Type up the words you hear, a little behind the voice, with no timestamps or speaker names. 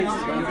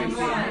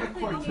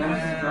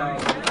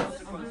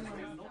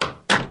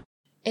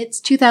It's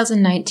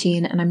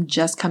 2019 and I'm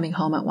just coming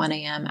home at 1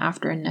 a.m.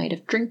 after a night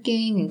of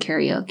drinking and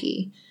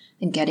karaoke.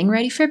 I'm getting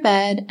ready for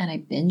bed and I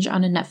binge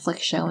on a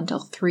Netflix show until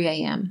 3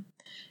 a.m.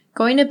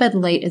 Going to bed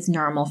late is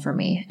normal for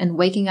me, and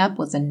waking up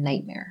was a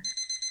nightmare.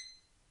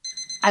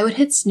 I would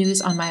hit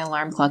snooze on my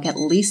alarm clock at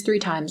least 3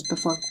 times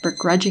before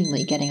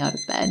begrudgingly getting out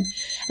of bed,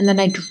 and then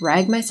I'd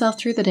drag myself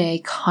through the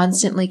day,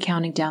 constantly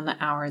counting down the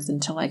hours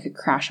until I could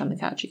crash on the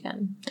couch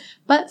again.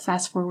 But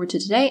fast forward to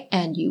today,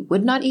 and you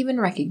would not even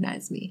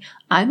recognize me.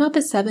 I'm up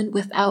at 7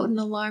 without an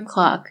alarm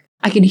clock.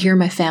 I can hear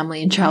my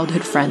family and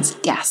childhood friends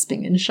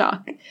gasping in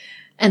shock.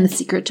 And the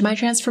secret to my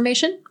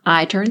transformation?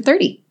 I turned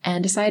 30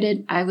 and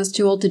decided I was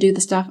too old to do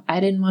the stuff I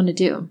didn't want to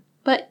do.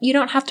 But you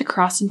don't have to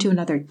cross into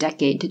another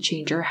decade to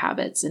change your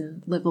habits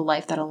and live a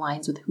life that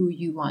aligns with who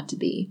you want to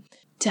be.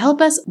 To help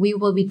us, we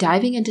will be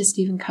diving into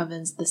Stephen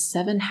Covey's The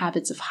 7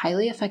 Habits of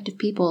Highly Effective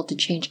People to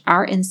change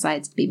our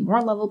insides to be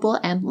more lovable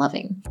and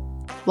loving.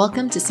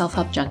 Welcome to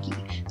Self-Help Junkie,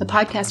 the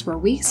podcast where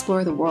we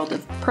explore the world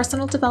of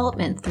personal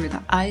development through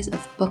the eyes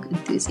of book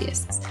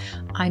enthusiasts.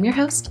 I'm your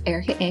host,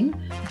 Erica Ng,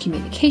 a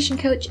communication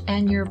coach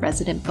and your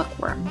resident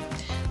bookworm.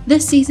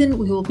 This season,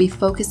 we will be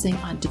focusing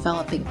on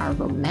developing our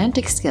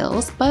romantic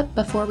skills, but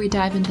before we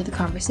dive into the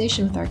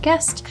conversation with our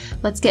guest,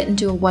 let's get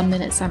into a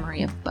 1-minute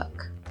summary of the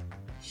book.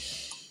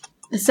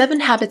 The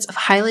 7 Habits of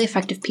Highly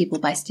Effective People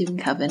by Stephen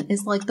Covey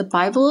is like the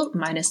Bible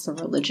minus the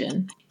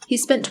religion. He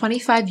spent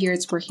 25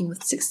 years working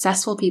with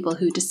successful people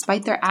who,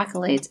 despite their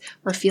accolades,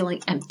 were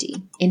feeling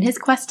empty. In his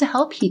quest to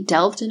help, he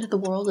delved into the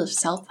world of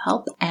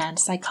self-help and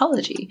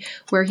psychology,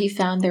 where he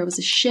found there was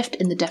a shift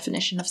in the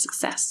definition of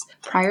success.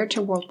 Prior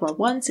to World War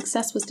I,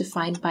 success was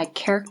defined by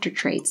character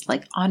traits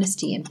like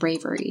honesty and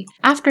bravery.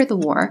 After the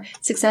war,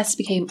 success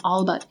became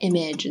all about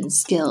image and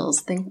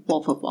skills, think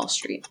Wolf of Wall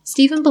Street.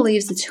 Stephen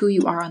believes it's who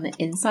you are on the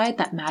inside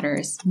that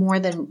matters more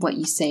than what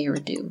you say or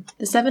do.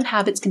 The 7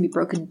 habits can be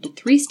broken into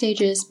 3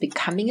 stages: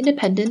 becoming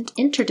independent,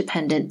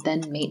 interdependent,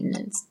 then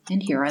maintenance.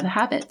 And here are the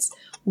habits.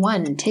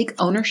 1. Take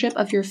ownership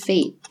of your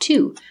fate.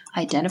 2.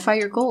 Identify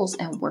your goals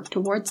and work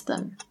towards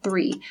them.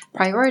 3.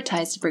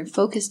 Prioritize to bring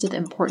focus to the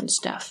important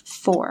stuff.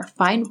 4.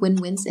 Find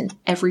win-wins in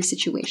every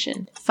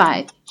situation.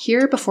 5.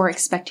 Hear before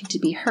expecting to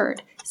be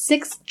heard.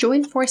 6.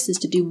 Join forces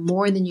to do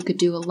more than you could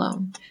do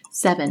alone.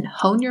 7.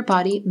 Hone your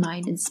body,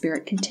 mind, and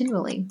spirit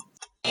continually.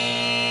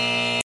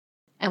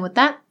 And with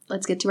that,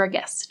 let's get to our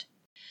guest.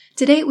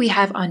 Today we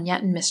have on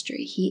Yatin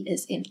Mistry. He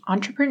is an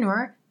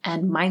entrepreneur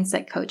and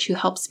mindset coach who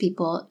helps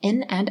people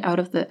in and out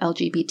of the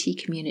LGBT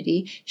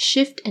community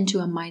shift into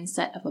a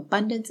mindset of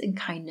abundance and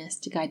kindness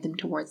to guide them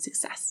towards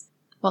success.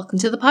 Welcome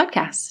to the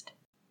podcast.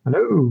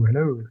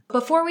 Hello.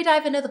 Before we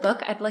dive into the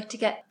book, I'd like to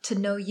get to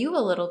know you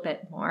a little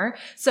bit more.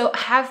 So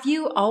have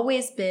you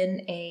always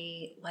been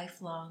a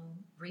lifelong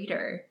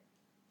reader?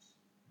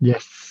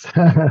 Yes.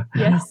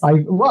 Yes.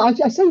 I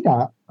say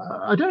that.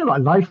 I don't know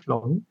about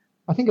lifelong.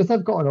 I think as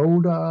I've gotten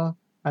older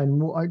and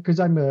more, because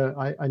I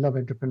love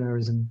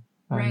entrepreneurism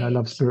and I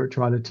love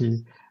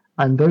spirituality,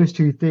 and those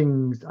two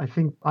things, I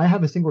think I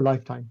have a single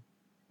lifetime,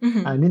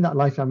 and in that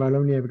lifetime, I'm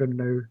only ever going to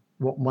know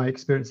what my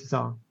experiences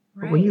are.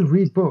 Right. But when you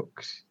read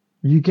books,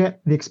 you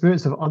get the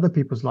experience of other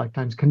people's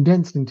lifetimes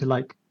condensed into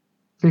like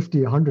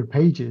 50, 100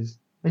 pages.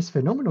 It's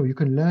phenomenal. You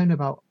can learn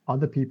about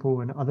other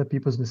people and other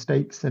people's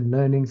mistakes and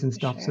learnings and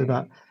stuff so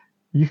that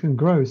you can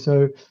grow.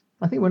 So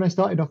I think when I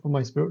started off on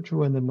my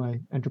spiritual and then my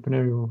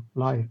entrepreneurial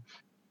life,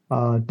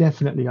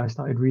 definitely I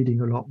started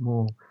reading a lot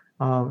more,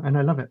 and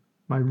I love it.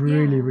 I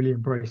really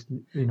embraced,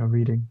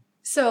 reading.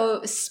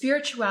 So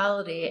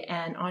spirituality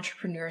and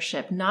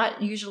entrepreneurship,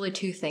 not usually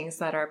two things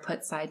that are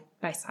put side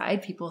by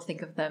side. People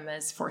think of them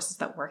as forces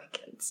that work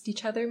against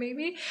each other,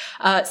 maybe.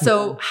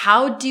 So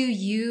how do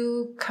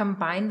you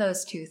combine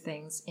those two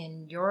things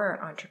in your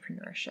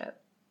entrepreneurship?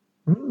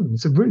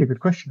 It's a really good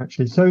question,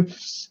 actually. So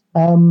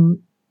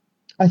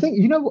I think,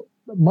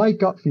 my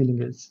gut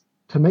feeling is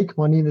to make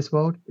money in this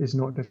world is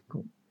not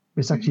difficult.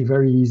 It's actually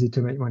very easy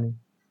to make money.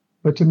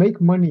 But to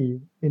make money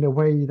in a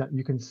way that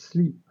you can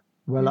sleep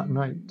well at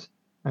night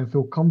and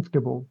feel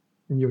comfortable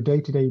in your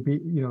day-to-day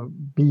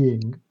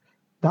being,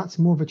 that's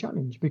more of a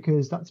challenge,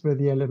 because that's where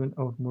the element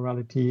of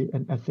morality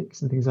and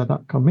ethics and things like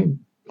that come in.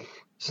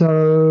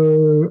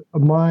 So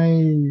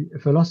my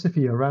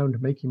philosophy around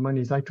making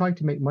money is I try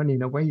to make money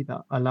in a way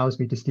that allows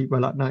me to sleep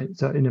well at night,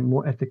 so in a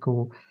more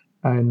ethical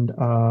and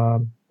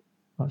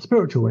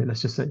spiritual way,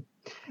 let's just say.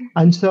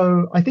 And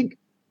so I think,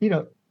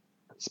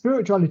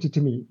 spirituality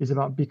to me is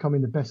about becoming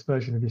the best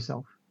version of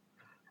yourself.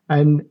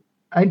 And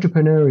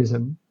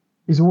entrepreneurism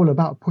is all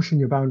about pushing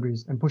your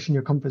boundaries and pushing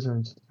your comfort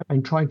zones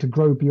and trying to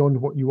grow beyond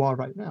what you are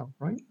right now,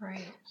 right?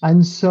 Right.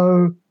 And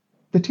so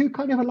the two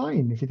kind of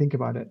align if you think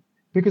about it.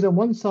 Because on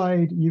one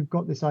side, you've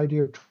got this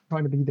idea of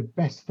trying to be the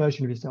best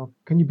version of yourself.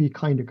 Can you be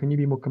kinder? Can you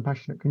be more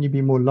compassionate? Can you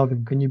be more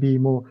loving? Can you be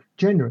more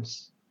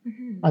generous?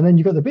 And then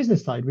you've got the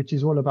business side, which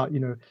is all about,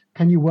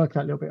 can you work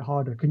that little bit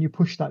harder? Can you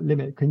push that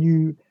limit? Can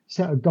you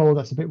set a goal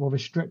that's a bit more of a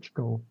stretch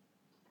goal?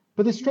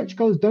 But the stretch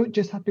goals don't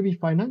just have to be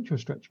financial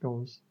stretch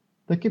goals.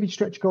 There could be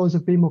stretch goals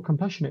of being more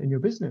compassionate in your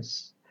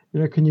business.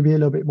 Can you be a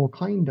little bit more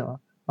kinder?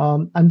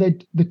 And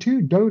the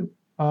two don't,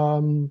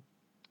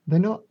 they're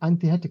not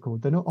antithetical.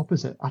 They're not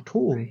opposite at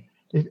all. Right.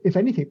 If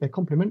anything, they're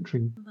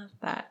complementary. I love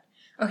that.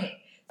 Okay,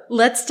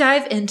 let's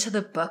dive into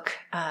the book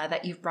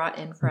that you've brought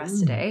in for us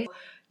today.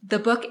 The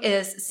book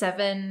is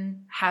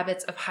 7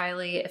 Habits of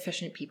Highly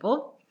Efficient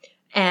People.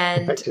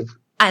 And Effective.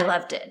 I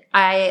loved it.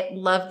 I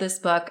love this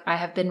book. I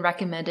have been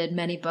recommended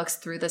many books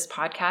through this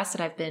podcast,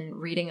 and I've been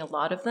reading a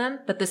lot of them,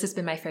 but this has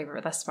been my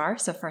favorite thus far.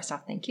 So first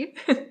off, thank you.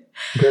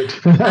 Good.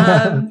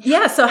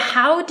 Yeah. So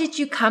how did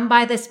you come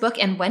by this book,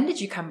 and when did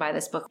you come by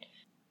this book?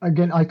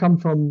 Again, I come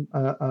from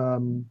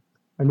an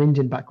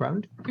Indian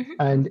background,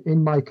 and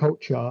in my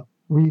culture,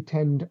 we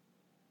tend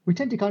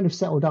to kind of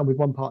settle down with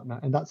one partner,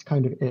 and that's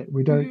kind of it.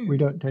 We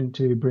don't tend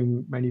to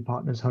bring many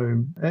partners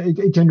home.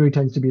 It generally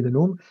tends to be the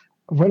norm.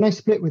 When I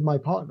split with my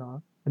partner,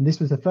 and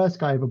this was the first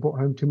guy I ever brought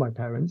home to my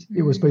parents,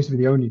 it was supposed to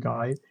be the only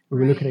guy. We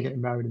were looking at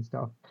getting married and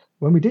stuff.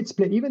 When we did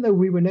split, even though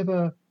we were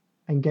never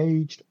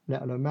engaged,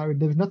 let alone married,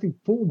 there was nothing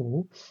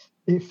formal.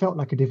 It felt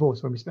like a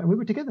divorce when we split. And we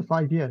were together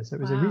 5 years, so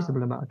it was a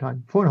reasonable amount of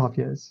time, 4.5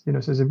 years, so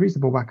it was a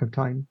reasonable whack of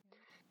time.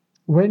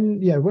 When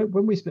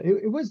we split,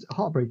 it was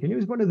heartbreaking. It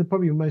was one of the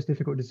probably most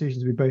difficult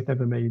decisions we both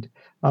ever made.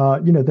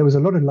 There was a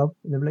lot of love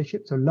in the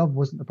relationship, so love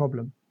wasn't the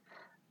problem.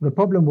 The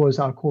problem was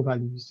our core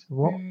values.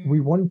 What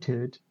we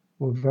wanted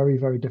were very,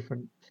 very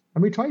different.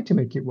 And we tried to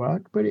make it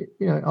work, but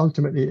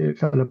ultimately it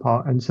fell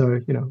apart. And so,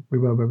 we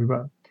were where we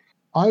were.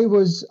 I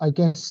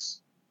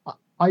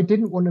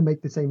didn't want to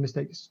make the same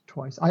mistakes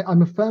twice.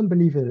 I'm a firm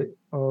believer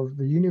of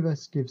the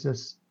universe gives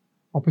us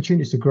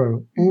opportunities to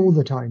grow all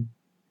the time.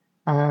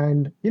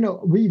 And,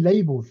 we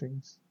label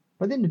things.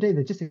 But at the end of the day,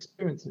 they're just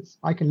experiences.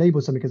 I can label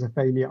something as a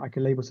failure. I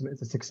can label something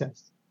as a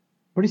success.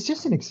 But it's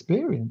just an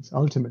experience,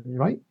 ultimately,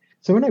 right?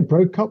 So when I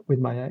broke up with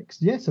my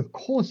ex, yes, of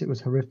course, it was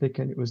horrific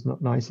and it was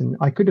not nice. And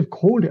I could have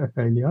called it a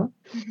failure,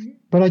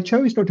 but I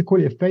chose not to call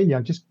it a failure.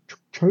 I just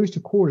chose to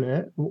call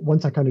it,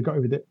 once I kind of got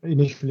over the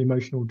initial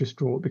emotional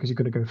distraught, because you've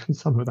got to go through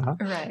some of that,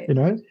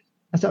 right?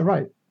 I said,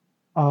 right,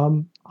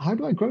 how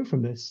do I grow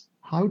from this?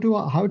 How do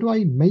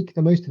I make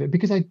the most of it?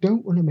 Because I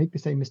don't want to make the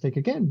same mistake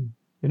again.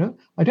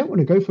 I don't want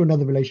to go for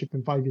another relationship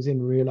and 5 years in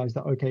and realize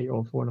that, okay,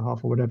 or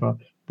 4.5 or whatever,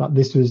 that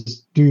this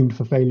was doomed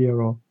for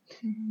failure. Or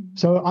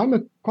so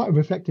I'm quite a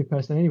reflective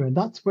person anyway. And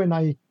that's when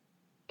I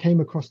came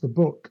across the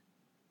book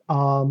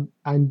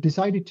and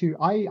decided to,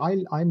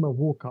 I'm a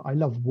walker. I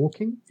love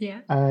walking. Yeah.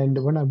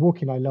 And when I'm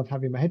walking, I love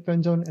having my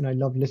headphones on and I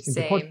love listening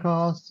Same. to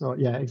podcasts. Or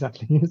yeah,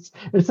 exactly. It's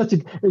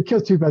it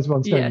kills two birds with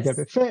one stone. Yes. You get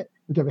a bit fit,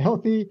 you get a bit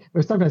healthy.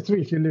 But sometimes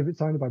three, if you live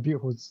surrounded by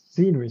beautiful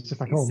scenery, it's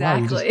just like,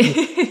 exactly. oh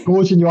wow, you're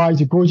gorging your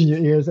eyes, you're gorging your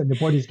ears, and your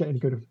body's getting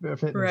good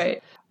fitness.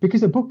 Right. Because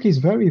the book is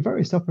very,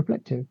 very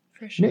self-reflective.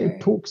 For sure. It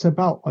talks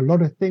about a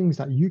lot of things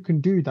that you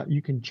can do, that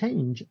you can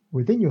change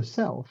within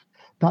yourself,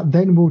 that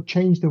then will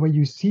change the way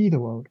you see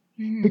the world.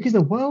 Because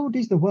the world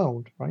is the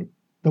world, right?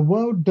 The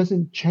world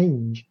doesn't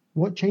change.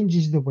 What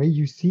changes is the way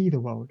you see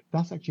the world.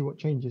 That's actually what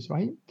changes,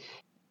 right?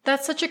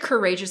 That's such a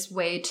courageous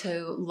way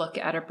to look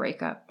at a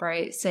breakup,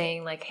 right?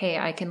 Saying like, hey,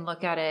 I can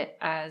look at it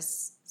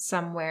as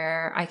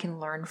somewhere I can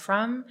learn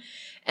from.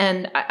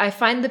 And I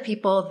find the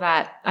people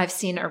that I've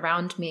seen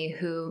around me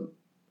who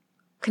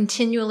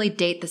continually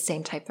date the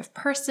same type of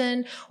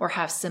person or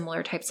have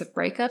similar types of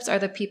breakups are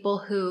the people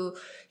who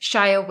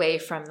shy away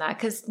from that.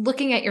 Because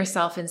looking at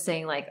yourself and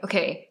saying like,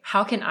 okay,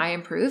 how can I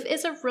improve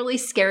is a really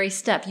scary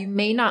step. You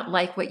may not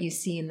like what you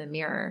see in the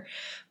mirror,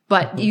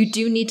 but you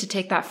do need to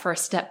take that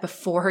first step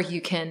before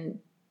you can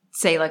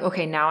say like,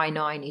 okay, now I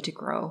know I need to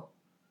grow.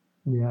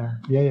 Yeah,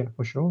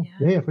 for sure.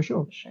 Yeah, for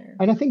sure.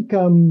 And I think,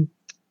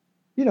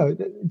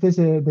 there's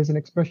an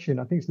expression,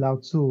 I think it's Lao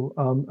Tzu,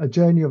 a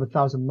journey of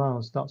 1,000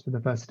 miles starts with the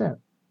first step.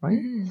 Right.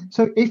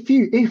 So if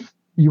you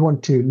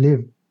want to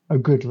live a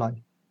good life,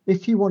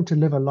 if you want to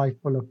live a life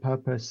full of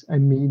purpose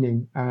and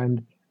meaning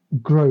and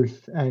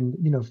growth and,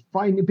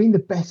 being the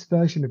best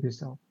version of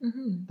yourself,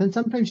 then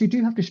sometimes you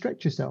do have to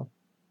stretch yourself.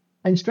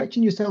 And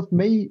stretching yourself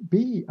may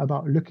be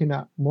about looking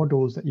at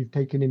models that you've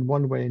taken in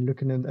one way and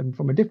looking at them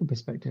from a different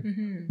perspective,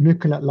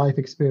 looking at life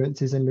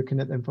experiences and looking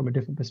at them from a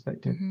different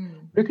perspective,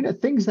 looking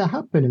at things that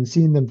happen and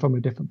seeing them from a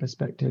different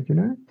perspective,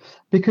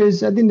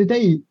 because at the end of the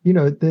day,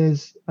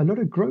 there's a lot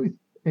of growth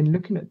in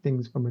looking at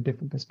things from a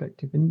different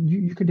perspective, and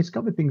you can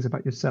discover things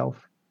about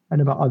yourself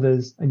and about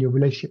others and your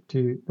relationship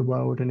to the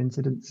world and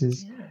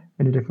incidences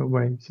in a different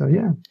way. So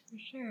yeah, for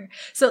sure.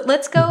 So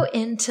let's go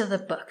into the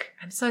book.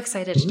 I'm so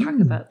excited to talk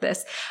about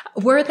this.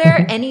 Were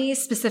there any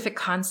specific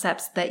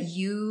concepts that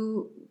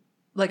you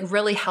like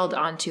really held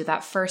on to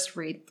that first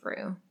read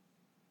through?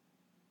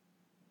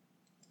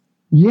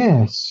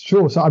 Yes,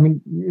 sure. So, I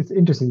mean, it's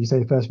interesting you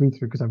say first read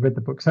through because I've read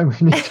the book so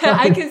many times.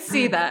 I can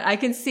see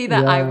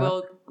that. I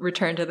will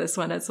return to this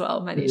one as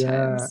well many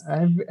times.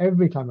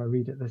 Every time I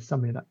read it, there's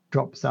something that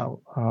drops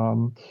out.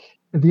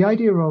 The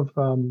idea of,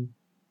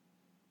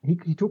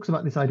 he talks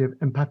about this idea of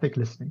empathic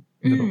listening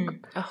in the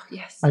book. Oh,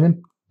 yes.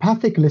 And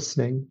empathic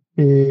listening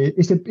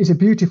is a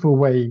beautiful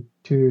way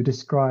to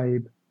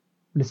describe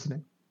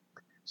listening.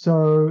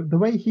 So the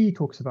way he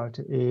talks about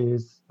it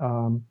is,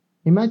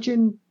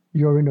 imagine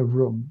you're in a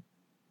room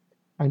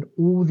and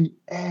all the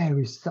air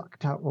is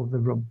sucked out of the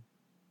room.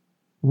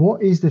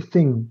 What is the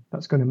thing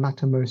that's going to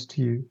matter most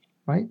to you,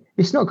 right?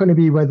 It's not going to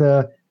be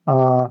whether,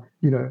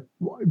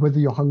 whether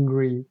you're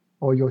hungry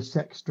or your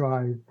sex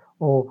drive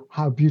or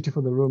how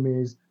beautiful the room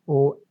is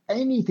or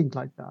anything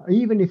like that.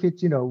 Even if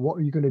it's, what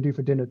are you going to do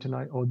for dinner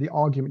tonight or the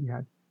argument you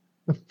had.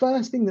 The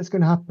first thing that's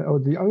going to happen, or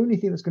the only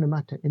thing that's going to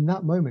matter in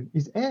that moment,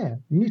 is air.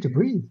 You need to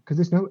breathe because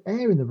there's no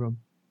air in the room.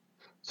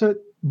 So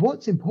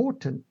what's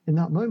important in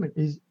that moment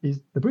is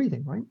the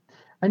breathing, right?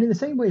 And in the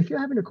same way, if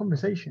you're having a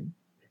conversation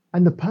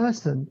and the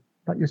person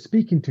that you're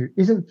speaking to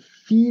isn't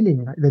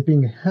feeling like they're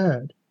being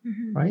heard,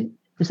 right?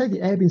 It's like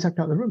the air being sucked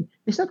out of the room.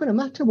 It's not going to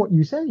matter what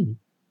you say.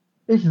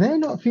 If they're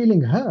not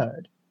feeling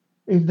heard,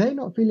 if they're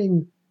not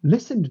feeling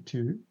listened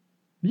to,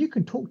 you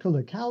can talk till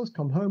the cows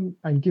come home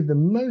and give the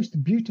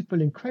most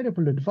beautiful,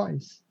 incredible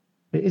advice.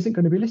 It isn't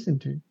going to be listened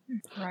to.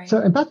 Right. So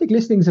empathic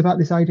listening is about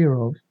this idea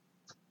of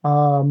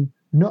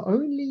not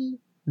only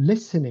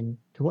listening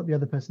to what the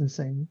other person is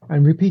saying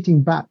and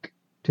repeating back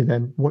to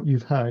them what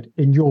you've heard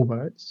in your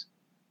words,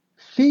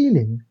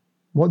 feeling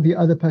what the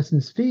other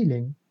person's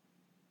feeling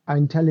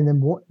and telling them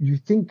what you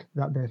think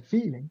that they're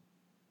feeling.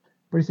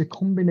 But it's a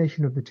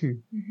combination of the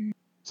two.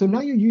 So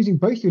now you're using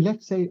both your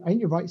left side and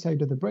your right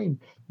side of the brain.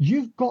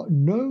 You've got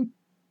no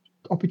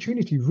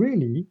opportunity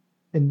really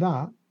in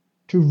that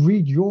to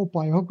read your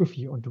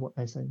biography onto what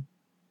they're saying.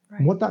 Right.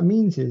 And what that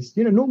means is,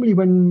 normally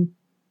when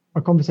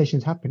a conversation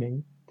is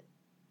happening,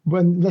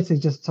 when let's say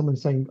just someone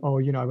saying,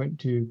 oh, I went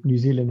to New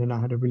Zealand and I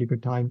had a really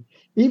good time.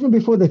 Even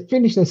before they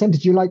finish their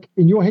sentence, you're like,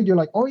 in your head, you're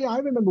like, oh yeah, I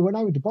remember when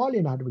I went to Bali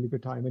and I had a really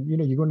good time. And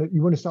you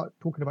want to start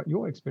talking about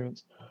your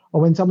experience.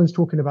 Or when someone's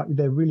talking about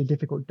their really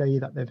difficult day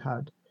that they've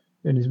had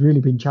and it's really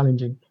been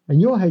challenging.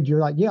 In your head, you're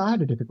like, yeah, I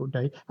had a difficult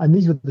day and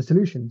these were the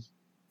solutions.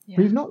 Yeah.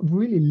 But you've not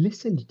really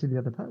listened to the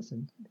other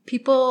person.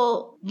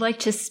 People like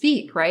to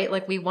speak, right?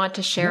 Like we want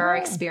to share our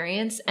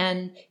experience,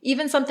 and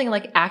even something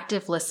like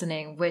active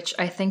listening, which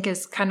I think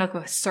is kind of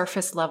a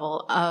surface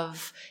level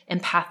of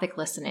empathic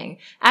listening.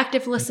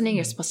 Active listening,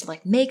 you're supposed to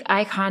like make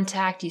eye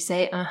contact. You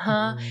say,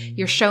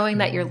 you're showing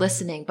that you're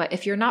listening. But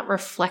if you're not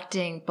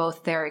reflecting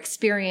both their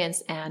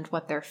experience and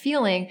what they're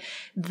feeling,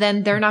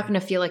 then they're not going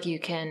to feel like you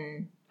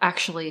can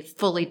actually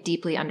fully,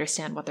 deeply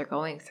understand what they're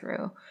going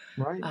through.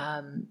 Right.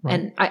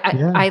 And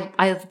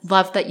I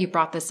love that you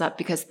brought this up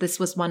because this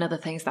was one of the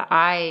things that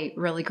I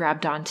really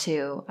grabbed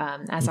onto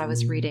as I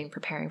was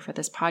preparing for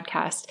this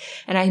podcast.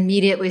 And I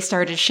immediately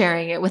started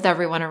sharing it with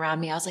everyone around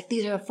me. I was like,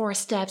 these are the 4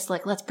 steps.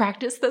 Like, let's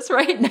practice this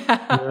right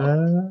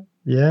now.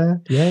 Yeah.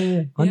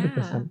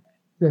 100%.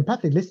 The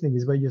empathic listening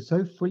is where you're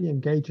so fully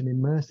engaged and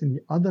immersed in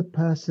the other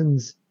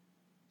person's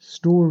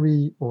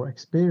story or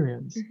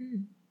experience.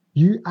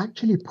 You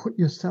actually put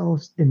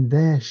yourselves in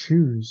their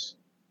shoes.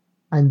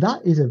 And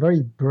that is a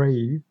very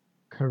brave,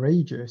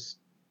 courageous,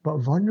 but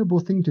vulnerable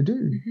thing to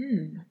do.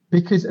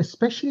 Because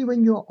especially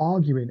when you're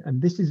arguing,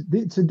 and this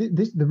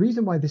the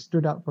reason why this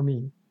stood out for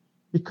me,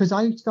 because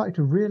I started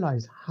to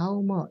realize how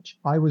much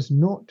I was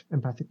not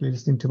empathically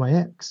listening to my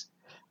ex.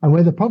 And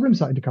where the problem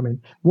started to come in,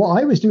 what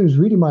I was doing was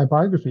reading my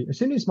biography. As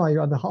soon as my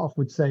other half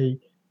would say,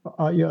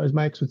 as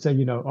my ex would say,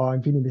 oh,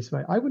 I'm feeling this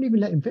way, I wouldn't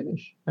even let him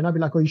finish. And I'd be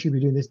like, oh, you should be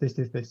doing this.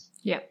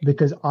 Yeah.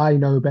 Because I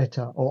know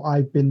better, or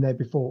I've been there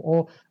before,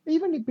 or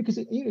even because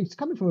it's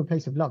coming from a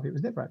place of love. It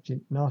was never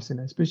actually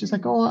nastiness, but it's just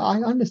like, oh,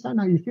 I understand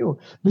how you feel.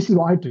 This is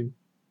what I do.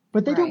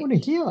 But they don't want to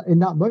hear in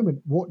that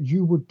moment what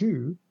you would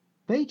do.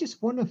 They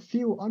just want to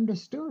feel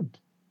understood.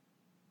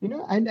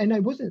 And I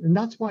wasn't, and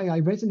that's why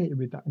I resonated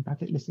with that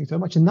empathic listening so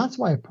much. And that's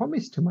why I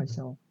promised to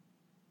myself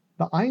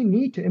that I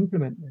need to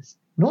implement this,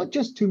 not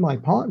just to my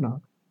partner,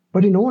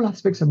 but in all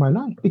aspects of my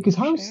life. Because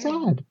how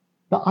sad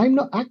that I'm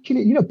not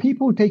actually,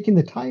 people taking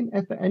the time,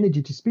 effort,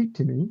 energy to speak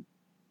to me,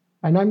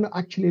 and I'm not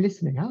actually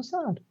listening. How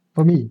sad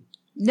for me.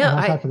 No,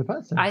 how sad for the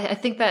person. I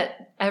think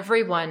that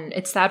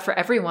it's sad for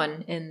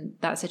everyone in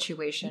that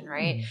situation,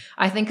 right?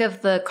 I think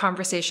of the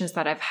conversations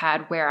that I've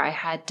had where I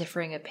had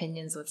differing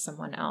opinions with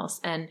someone else.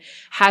 And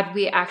had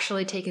we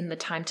actually taken the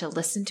time to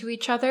listen to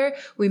each other,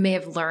 we may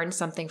have learned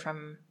something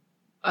from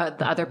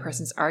the other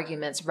person's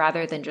arguments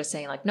rather than just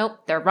saying like,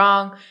 nope, they're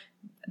wrong.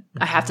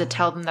 I have to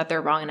tell them that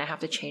they're wrong and I have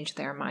to change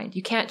their mind.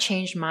 You can't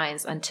change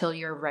minds until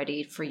you're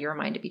ready for your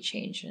mind to be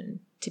changed and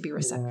to be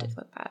receptive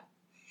with that.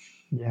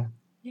 Yeah.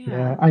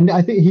 And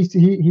I think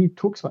he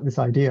talks about this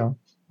idea,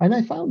 and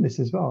I found this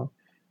as well,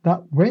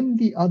 that when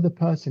the other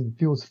person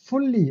feels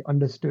fully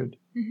understood,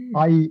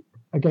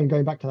 again,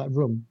 going back to that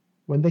room,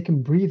 when they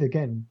can breathe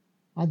again,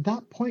 at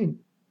that point,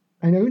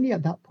 and only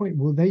at that point,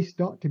 will they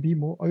start to be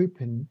more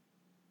open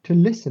to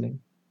listening.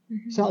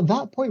 So at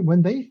that point,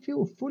 when they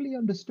feel fully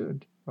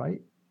understood,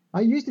 right? I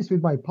use this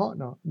with my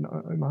partner,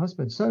 my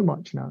husband, so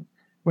much now.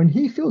 When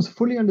he feels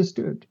fully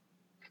understood,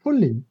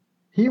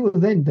 he will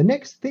then, the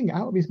next thing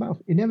out of his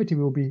mouth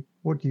inevitably will be,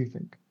 what do you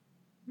think?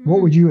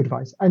 What would you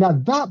advise? And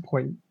at that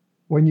point,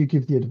 when you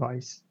give the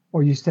advice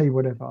or you say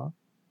whatever,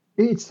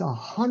 it's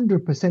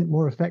 100%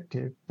 more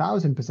effective,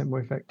 1,000% more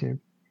effective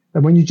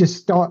And when you just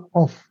start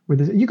off with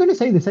this, you're going to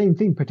say the same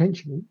thing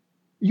potentially.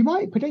 You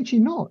might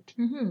potentially not,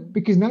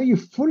 because now you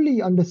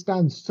fully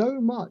understand so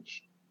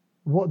much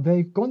what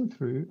they've gone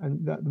through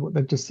and what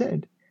they've just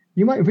said.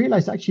 You might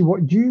realize actually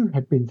what you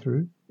had been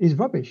through is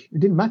rubbish. It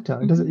didn't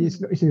matter. It doesn't.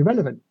 It's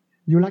irrelevant.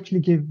 You'll actually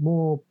give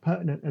more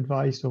pertinent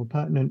advice or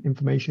pertinent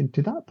information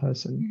to that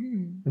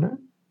person. You know,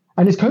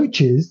 and as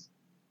coaches,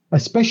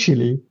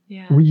 especially,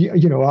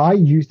 I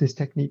use this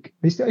technique.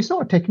 It's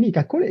not a technique.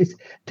 I call it.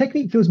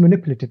 Technique feels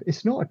manipulative.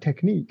 It's not a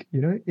technique.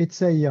 You know,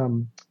 it's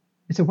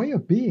a way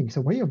of being. It's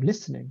a way of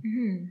listening.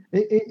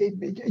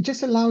 It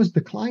just allows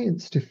the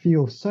clients to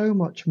feel so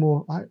much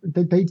more.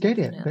 They get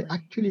it. They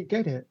actually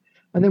get it.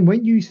 And then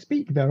when you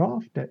speak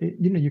thereafter,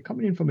 you're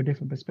coming in from a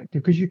different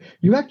perspective because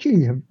you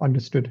actually have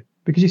understood,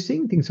 because you're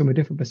seeing things from a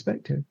different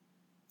perspective.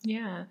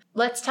 Yeah.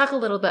 Let's talk a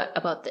little bit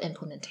about the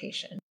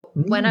implementation.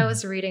 When I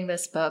was reading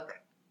this book,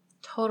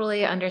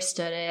 totally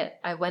understood it.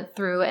 I went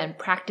through and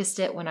practiced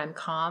it when I'm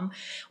calm.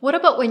 What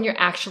about when you're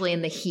actually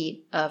in the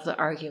heat of the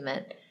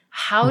argument?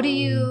 How do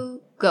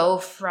you go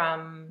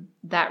from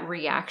that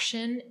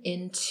reaction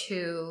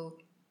into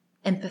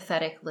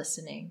empathetic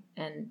listening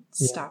and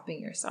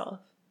stopping yourself?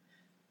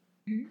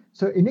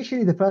 So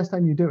initially, the first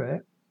time you do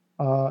it,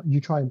 you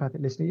try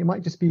empathic listening. It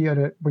might just be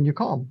when you're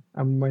calm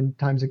and when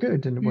times are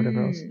good and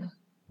whatever else.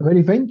 But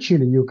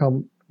eventually you'll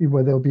come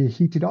where there'll be a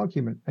heated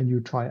argument and you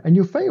try it and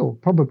you'll fail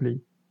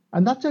probably.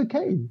 And that's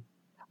okay.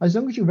 As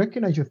long as you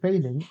recognize you're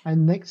failing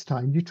and next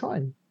time you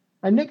try.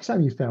 And next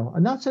time you fail,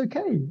 and that's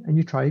okay. And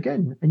you try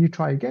again, and you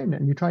try again,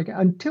 and you try again,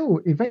 until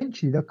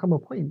eventually there'll come a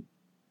point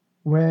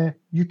where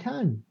you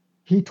can.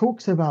 He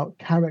talks about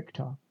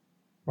character,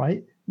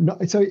 right? No,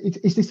 so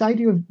it's this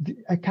idea of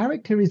a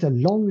character is a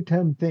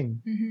long-term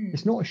thing.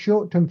 It's not a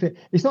short-term thing.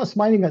 It's not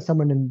smiling at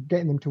someone and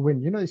getting them to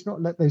win. You know, it's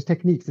not like those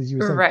techniques, as you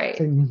were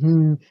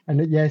saying,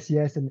 and yes,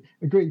 and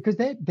agree, because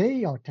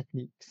they are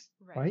techniques,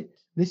 right?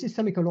 This is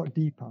something a lot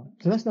deeper.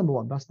 So that's number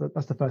one. That's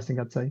the first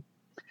thing I'd say.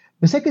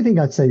 The second thing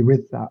I'd say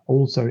with that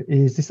also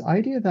is this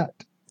idea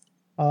that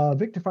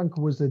Viktor Frankl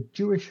was a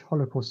Jewish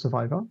Holocaust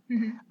survivor,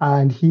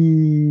 and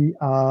he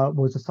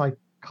was a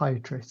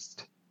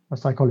psychiatrist, a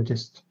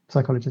psychologist,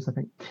 I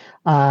think.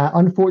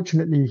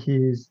 Unfortunately,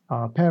 his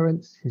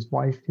parents, his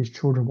wife, his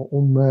children were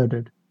all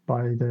murdered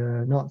by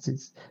the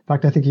Nazis. In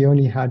fact, I think he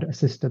only had a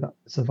sister that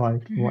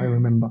survived, from what I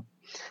remember.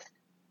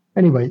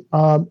 Anyway,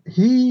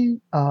 he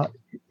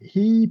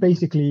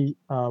basically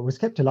was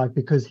kept alive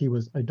because he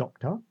was a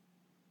doctor,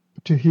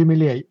 to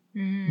humiliate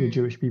the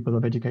Jewish people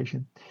of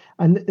education.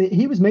 And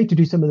he was made to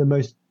do some of the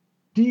most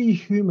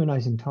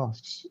dehumanizing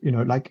tasks,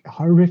 like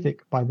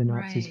horrific by the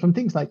Nazis, from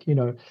things like,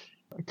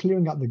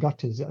 clearing up the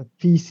gutters,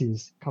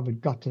 feces covered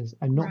gutters,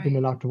 and not being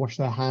allowed to wash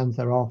their hands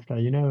thereafter,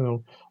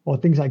 or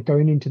things like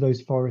going into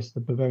those forests,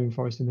 the Bavarian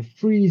forest, in the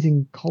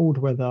freezing cold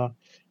weather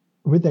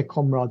with their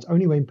comrades,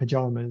 only wearing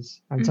pajamas,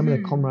 and some of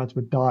their comrades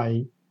would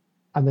die.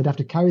 And they'd have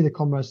to carry the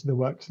comrades to the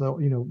work, so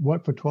they'll,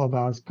 work for 12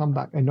 hours, come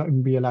back, and not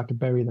even be allowed to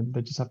bury them.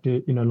 They just have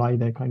to, lie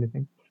there, kind of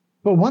thing.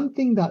 But one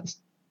thing that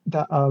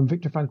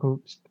Viktor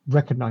Frankl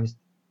recognized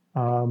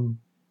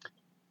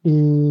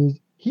is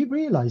he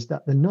realized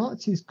that the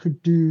Nazis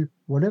could do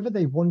whatever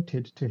they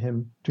wanted to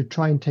him to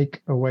try and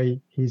take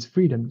away his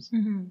freedoms.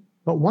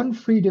 But one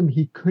freedom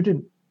they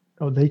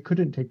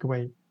couldn't take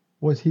away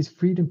was his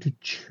freedom to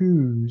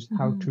choose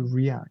how to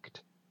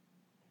react.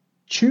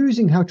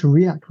 Choosing how to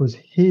react was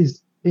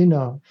his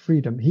inner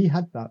freedom. He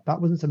had that. That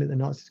wasn't something the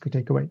Nazis could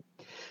take away.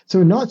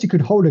 So a Nazi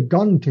could hold a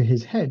gun to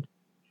his head.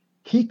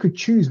 He could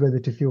choose whether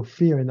to feel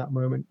fear in that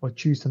moment or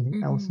choose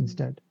something else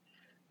instead.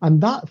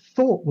 And that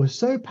thought was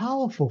so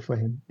powerful for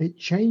him. It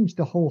changed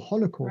the whole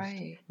Holocaust.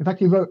 In fact,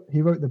 he wrote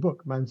the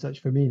book, Man's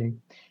Search for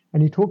Meaning.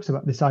 And he talks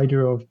about this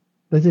idea of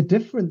there's a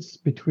difference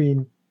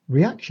between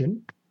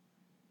reaction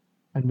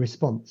and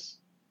response.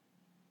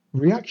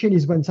 Reaction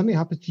is when something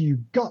happens to you,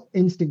 gut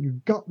instinct, you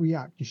gut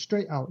react, you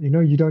straight out, you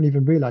don't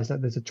even realize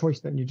that there's a choice,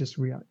 then you just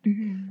react.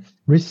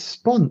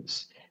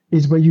 Response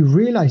is where you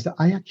realize that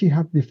I actually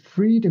have the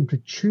freedom to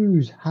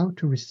choose how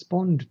to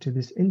respond to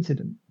this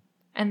incident.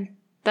 And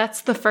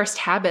that's the first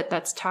habit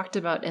that's talked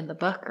about in the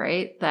book,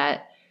 right?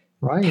 That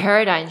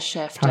paradigm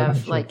shift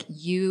of like,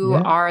 you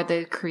are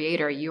the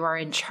creator, you are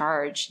in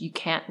charge, you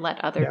can't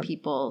let other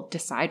people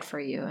decide for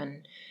you.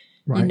 And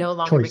you no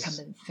longer become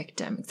a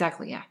victim.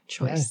 Exactly. Yeah.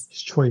 Choice. Yeah,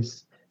 it's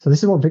choice. So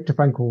this is what Viktor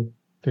Frankl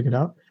figured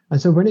out.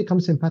 And so when it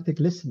comes to empathic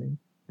listening,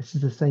 this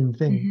is the same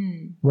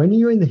thing. When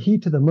you're in the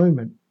heat of the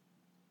moment,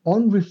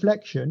 on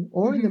reflection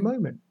or in the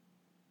moment,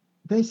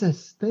 there's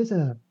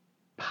a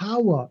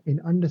power in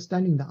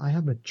understanding that I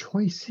have a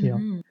choice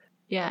here.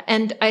 Yeah.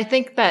 And I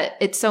think that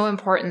it's so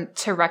important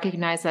to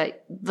recognize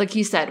that, like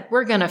you said,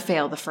 we're going to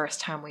fail the first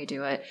time we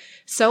do it.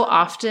 So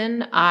often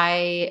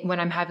when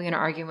I'm having an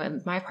argument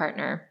with my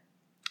partner,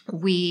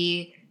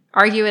 we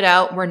argue it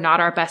out. We're not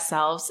our best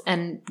selves.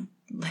 And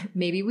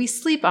maybe we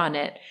sleep on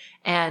it.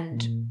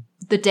 And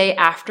the day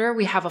after,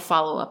 we have a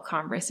follow-up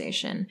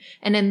conversation.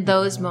 And in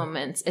those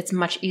moments, it's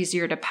much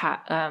easier to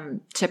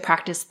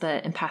practice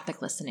the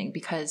empathic listening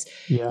because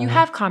you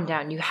have calmed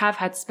down, you have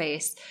had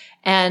space.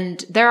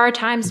 And there are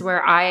times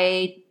where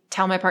I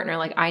tell my partner,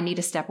 like, I need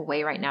to step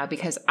away right now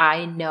because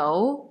I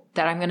know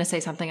that I'm going to say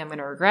something I'm going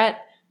to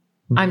regret.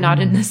 I'm not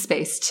in the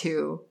space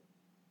to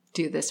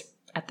do this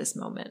at this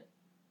moment.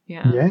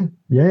 Yeah,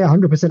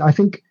 100%. I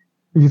think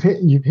you've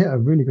hit a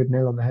really good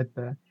nail on the head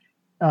there.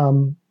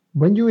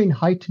 When you're in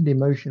heightened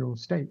emotional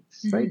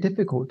states, it's very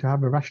difficult to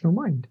have a rational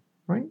mind,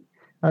 right?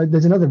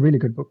 There's another really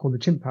good book called The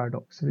Chimp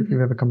Paradox. If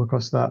you've ever come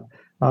across that,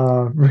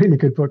 really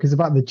good book. It's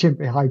about the chimp.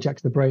 It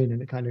hijacks the brain,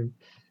 and it kind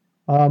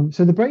of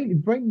so the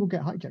brain will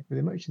get hijacked with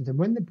emotions, and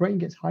when the brain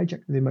gets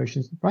hijacked with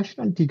emotions,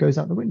 rationality goes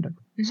out the window.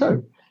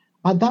 So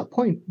at that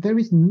point, there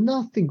is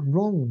nothing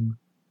wrong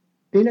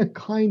in a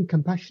kind,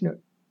 compassionate,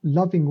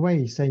 loving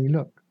way saying,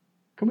 look,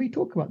 can we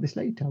talk about this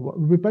later?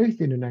 We're both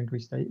in an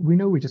angry state. We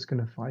know we're just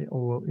going to fight,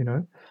 or,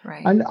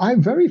 Right. And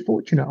I'm very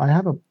fortunate. I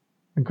have an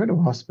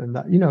incredible husband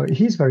that,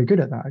 he's very good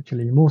at that,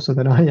 actually, more so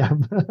than I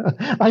am.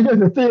 I know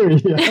the theory.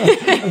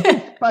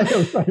 I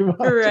fail so much.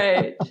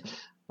 Right.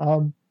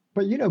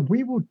 But,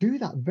 we will do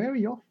that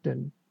very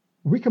often.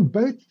 We can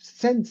both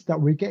sense that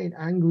we're getting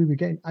angry, we're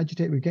getting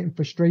agitated, we're getting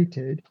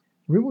frustrated.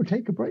 We will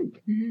take a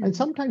break. And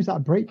sometimes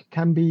that break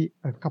can be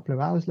a couple of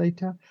hours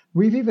later.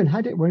 We've even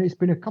had it when it's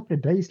been a couple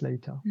of days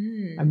later,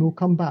 and we'll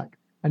come back.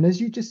 And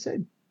as you just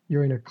said,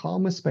 you're in a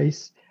calmer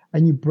space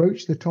and you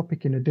broach the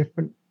topic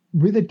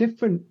with a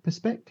different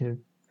perspective.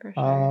 For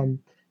sure.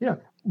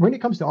 When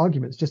it comes to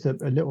arguments, just a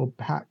little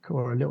hack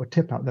or a little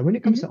tip out there. When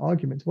it comes to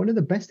arguments, one of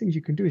the best things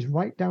you can do is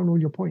write down all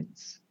your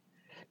points.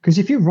 Because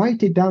if you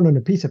write it down on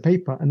a piece of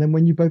paper, and then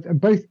when you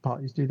both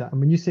parties do that, and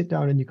when you sit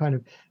down and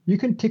you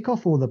can tick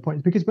off all the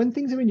points, because when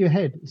things are in your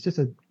head, it's just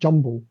a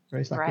jumble.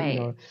 Right? It's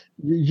like,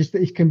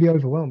 it can be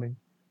overwhelming.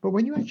 But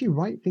when you actually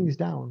write things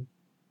down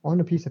on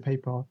a piece of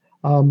paper,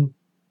 and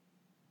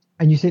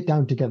you sit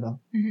down together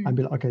and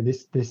be like, okay,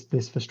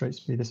 this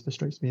frustrates me,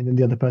 and then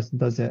the other person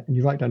does it, and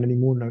you write down any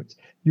more notes,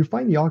 you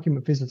find the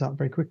argument fizzles out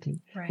very quickly.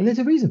 Right. And there's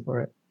a reason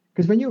for it.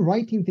 Because when you're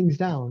writing things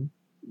down,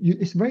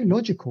 it's very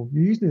logical.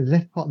 You're using the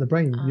left part of the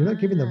brain. You're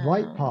not giving the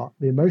right part,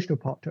 the emotional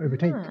part, to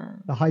overtake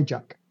the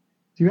hijack.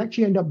 So you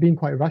actually end up being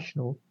quite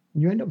rational,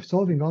 and you end up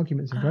solving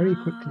arguments very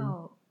quickly.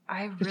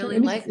 I really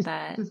like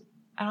that.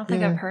 I don't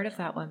think I've heard of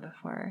that one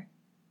before.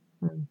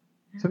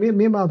 So me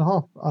and my other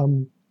half,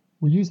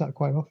 we use that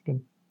quite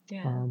often.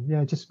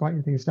 Yeah. Just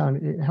writing things down.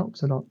 It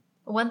helps a lot.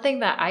 One thing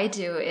that I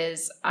do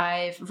is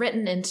I've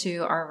written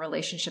into our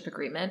relationship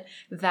agreement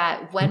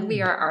that when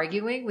we are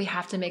arguing, we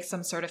have to make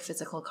some sort of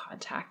physical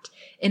contact.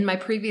 In my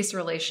previous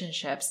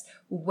relationships,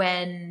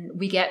 when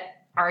we get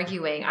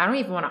arguing, I don't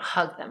even want to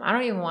hug them. I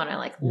don't even want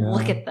to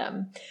look at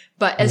them.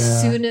 But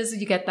as soon as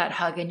you get that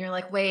hug and you're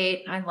like,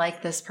 wait, I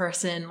like this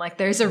person. Like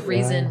there's a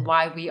reason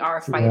why we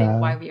are fighting,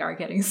 why we are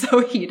getting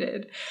so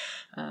heated.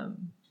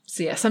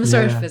 Some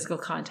sort of physical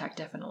contact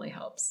definitely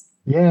helps.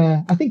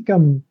 Yeah, I think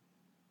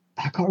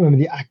I can't remember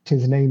the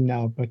actor's name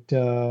now, but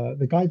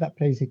the guy that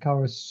plays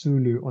Hikaru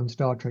Sulu on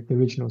Star Trek, the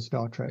original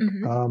Star Trek,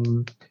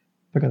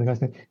 forgot the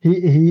guy's name.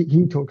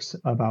 He talks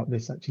about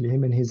this actually.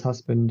 Him and his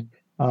husband,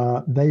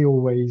 they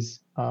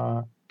always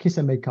kiss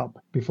and make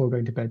up before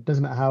going to bed.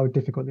 Doesn't matter how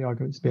difficult the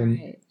argument's been.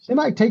 Right. They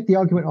might take the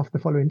argument off the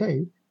following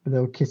day, but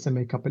they'll kiss and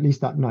make up at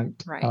least that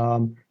night. Right.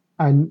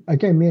 And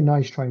again, me and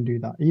Nige try and do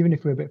that. Even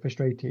if we're a bit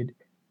frustrated,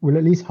 we'll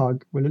at least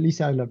hug. We'll at least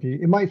say I love you.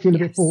 It might feel a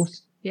bit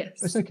forced. Yes.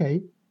 But it's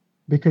okay.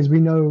 Because we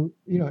know,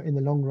 in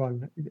the long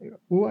run,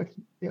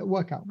 it'll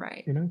work out.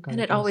 Right. And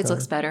it always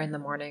looks better in the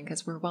morning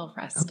because we're well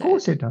rested. Of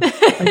course it does.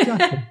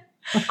 Exactly.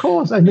 Of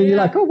course. And then you're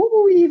like,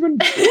 what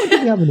did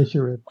we have an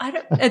issue with?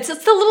 It's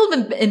just a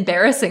little bit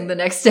embarrassing the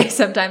next day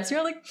sometimes.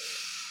 You're like,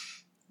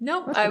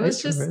 nope, I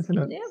was just, that's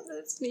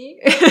me.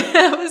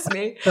 That was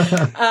me.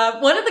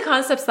 One of the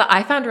concepts that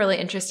I found really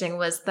interesting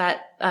was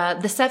that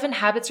the 7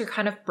 habits are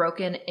kind of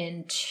broken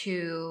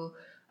into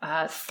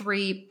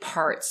 3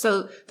 parts.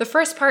 So the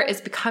first part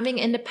is becoming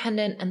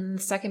independent, and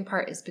the second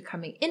part is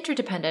becoming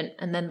interdependent,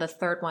 and then the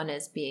third one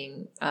is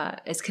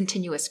is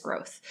continuous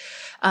growth.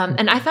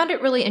 And I found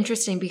it really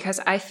interesting because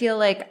I feel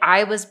like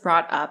I was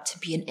brought up to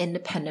be an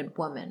independent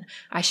woman.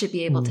 I should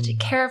be able to take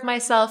care of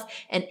myself,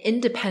 and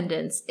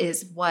independence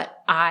is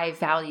what I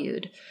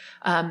valued.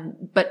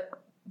 But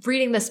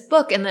reading this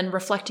book and then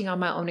reflecting on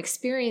my own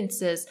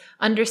experiences,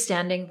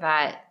 understanding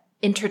that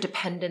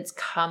interdependence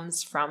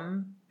comes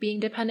from being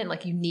dependent,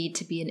 like you need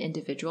to be an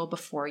individual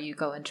before you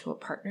go into a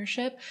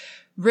partnership,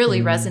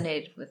 really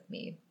resonated with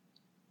me.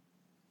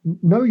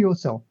 Know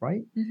yourself,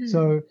 right?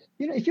 So,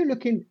 if you're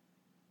looking,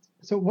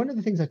 so one of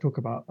the things I talk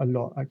about a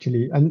lot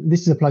actually, and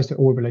this applies to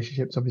all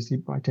relationships,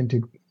 obviously I tend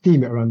to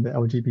theme it around the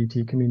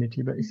LGBT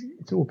community, but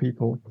it's all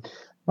people.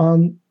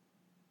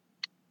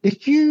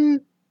 If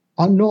you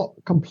are not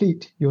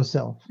complete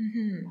yourself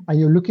and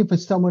you're looking for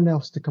someone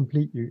else to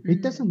complete you,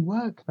 it doesn't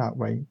work that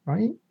way,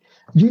 right?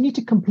 You need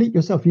to complete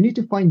yourself. You need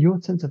to find your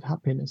sense of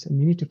happiness, and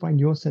you need to find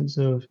your sense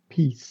of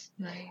peace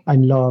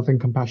and love and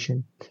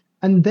compassion.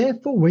 And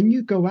therefore, when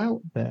you go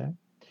out there,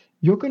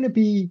 you're going to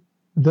be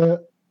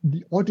the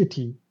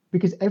oddity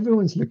because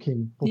everyone's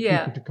looking for people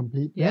Yeah. to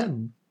complete Yeah.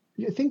 them.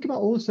 Think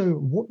about also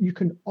what you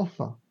can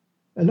offer.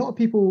 A lot of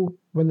people,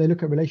 when they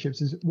look at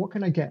relationships, is what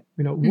can I get?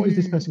 What is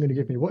this Mm-hmm. person going to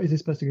give me? What is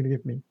this person going to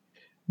give me?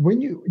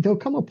 There'll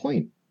come a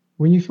point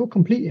when you feel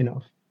complete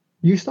enough,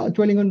 you start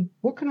dwelling on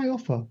what can I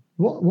offer?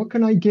 What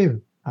can I give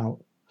out?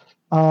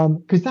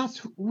 Because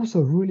that's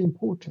also really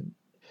important.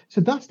 So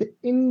that's the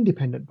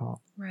independent part.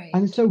 Right.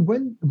 And so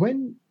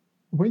when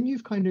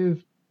you've kind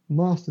of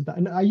mastered that,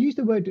 and I use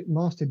the word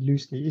mastered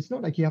loosely, it's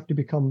not like you have to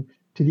become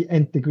to the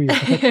nth degree of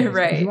perfectionist because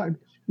Right.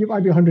 you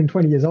might be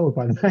 120 years old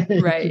by the way. Do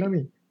you know what I Right.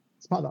 mean?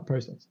 It's part of that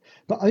process.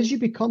 But as you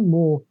become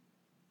more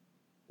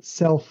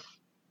self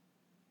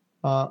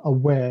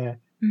aware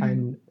Mm-hmm.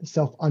 and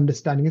self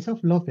understanding and self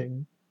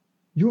loving,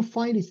 you'll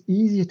find it's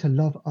easier to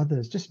love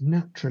others just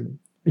naturally.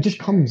 It For just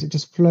comes, sure. it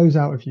just flows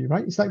out of you,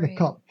 right? It's like the Right.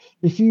 cup.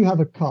 If you have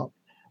a cup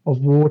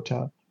of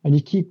water and you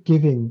keep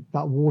giving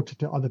that water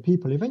to other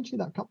people, eventually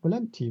that cup will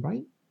empty,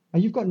 right?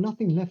 And you've got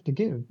nothing left to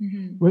give.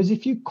 Mm-hmm. Whereas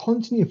if you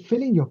constantly are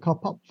filling your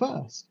cup up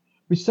first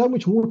with so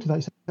much water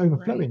that's Right.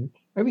 overflowing,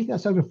 everything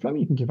that's overflowing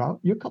you can give out,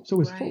 your cup's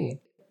always Right.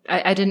 full.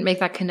 I didn't make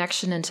that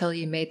connection until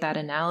you made that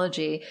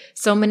analogy.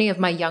 So many of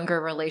my younger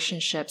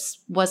relationships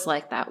was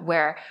like that,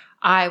 where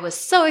I was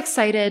so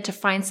excited to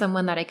find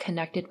someone that I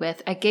connected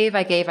with. I gave,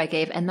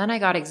 and then I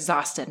got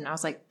exhausted and I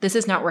was like, this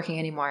is not working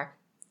anymore.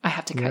 I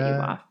have to cut you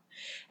Yeah, off. yeah,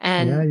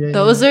 And yeah, yeah,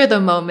 those are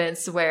the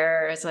moments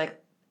where it's like,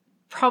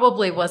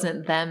 probably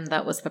wasn't them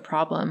that was the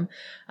problem.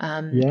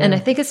 And I yeah,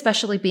 think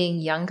especially being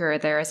younger,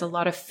 there is a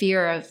lot of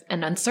fear of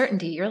and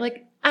uncertainty. You're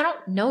like, I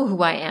don't know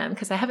who I am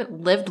because I haven't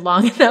lived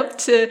long enough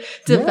to yeah,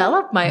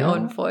 develop my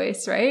own yeah.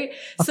 voice, right?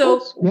 Of So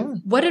course, yeah.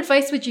 what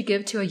advice would you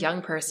give to a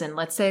young person?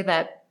 Let's say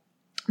that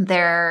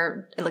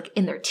they're like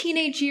in their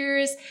teenage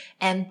years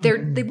and they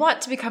Mhm. want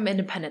to become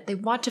independent. They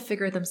want to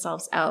figure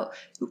themselves out.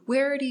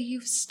 Where do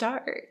you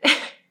start?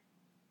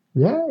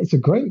 Yeah, it's a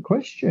great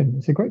question.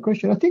 It's a great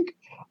question. I think,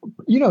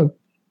 you know,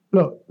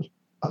 look,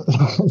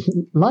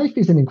 life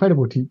is an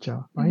incredible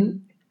teacher, right?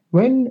 Mhm.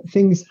 When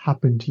things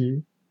happen to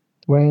you,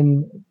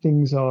 when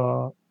things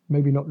are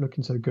maybe not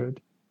looking so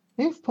good,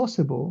 if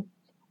possible,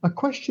 a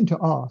question to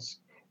ask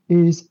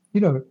is,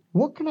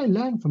 what can I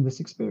learn from this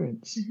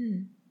experience?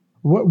 Mhm.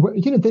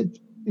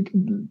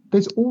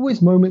 There's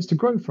always moments to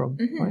grow from,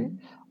 right? Mhm.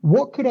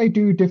 What could I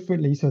do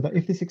differently so that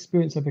if this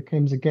experience ever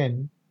comes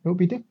again, it'll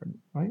be different,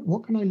 right?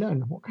 What can I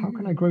learn? How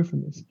can I Mhm. grow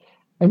from this?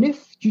 And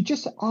if you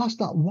just ask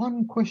that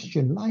one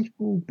question, life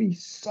will be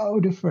so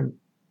different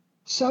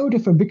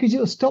because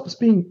it stops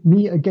being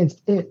me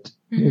against it,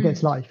 me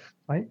against Mhm. life,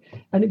 right?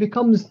 And it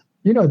becomes,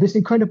 this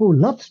incredible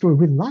love story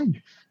with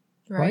life,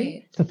 right?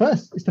 Right.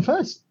 It's the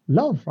first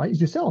love, right? It's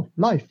yourself,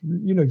 life,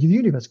 the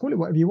universe, call it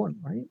whatever you want,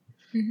 right?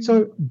 Mhm. So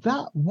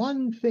that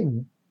one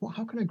thing, well,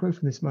 how can I grow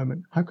from this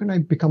moment? How can I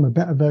become a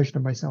better version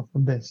of myself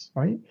from this,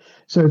 right?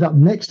 So that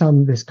next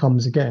time this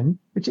comes again,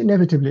 which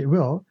inevitably it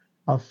will,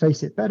 I'll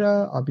face it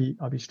better. I'll be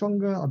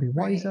stronger. I'll be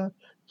Right. wiser.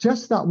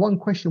 Just that one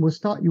question will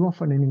start you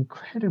off on an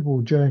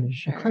incredible journey.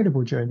 Sure.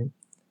 Incredible journey.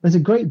 There's a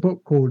great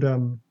book called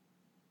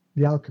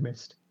The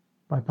Alchemist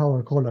by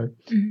Paulo Coelho,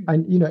 Mhm.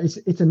 and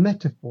it's a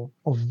metaphor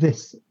of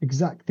this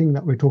exact thing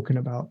that we're talking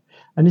about,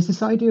 and it's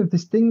this idea of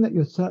this thing that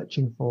you're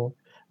searching for,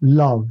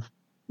 love,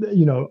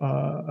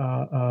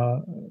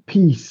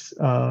 peace,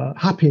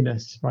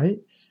 happiness, right?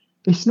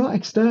 It's not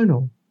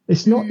external.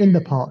 It's not in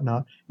the Mm.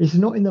 partner. It's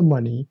not in the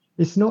money.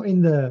 It's not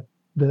in the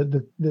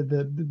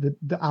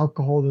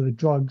alcohol or the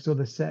drugs or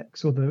the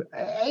sex or the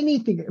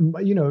anything,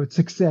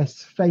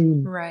 success,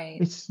 fame. Right.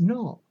 It's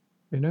not,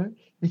 you know,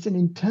 it's an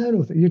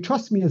internal thing. You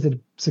trust me as a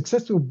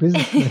successful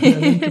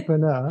businessman and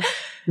entrepreneur,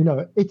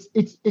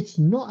 it's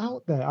not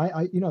out there.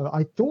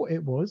 I thought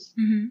it was.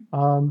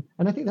 Mhm.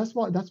 And I think that's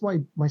why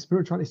my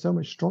spirituality is so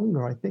much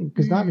stronger, I think,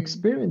 because I've Mm.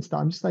 experienced that.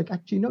 I'm just like,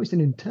 actually, no, it's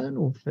an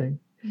internal thing.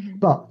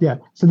 Mhm. But yeah,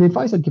 so the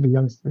advice I'd give a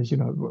youngster is,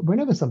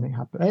 whenever something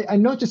happens,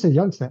 and not just a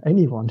youngster,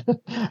 anyone,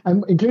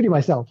 and including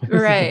myself, this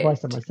is Right. advice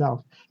to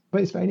myself,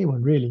 but it's for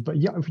anyone really. But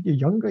yeah, if you're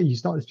younger, you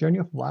start this journey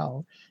off,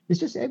 wow, it's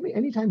just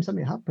anytime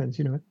something happens,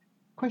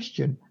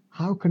 question,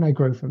 how can I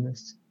grow from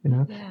this?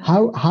 Yeah.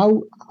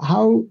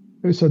 How,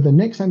 so the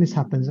next time this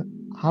happens,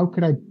 how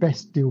could I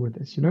best deal with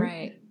this?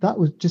 Right. It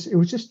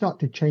was just start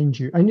to change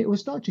you, and it will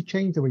start to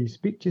change the way you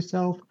speak to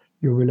yourself,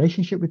 your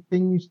relationship with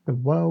things, the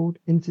world,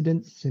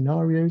 incidents,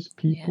 scenarios,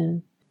 Yeah.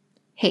 people.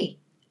 Hey,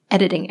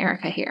 editing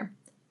Erica here.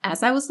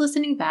 As I was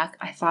listening back,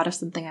 I thought of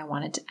something I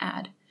wanted to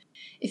add.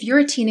 If you're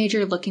a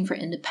teenager looking for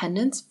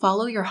independence,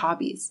 follow your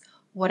hobbies.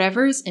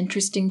 Whatever is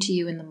interesting to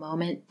you in the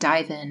moment,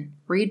 dive in.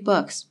 Read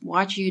books,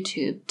 watch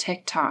YouTube,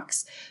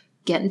 TikToks,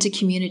 get into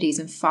communities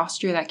and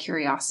foster that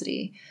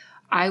curiosity.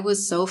 I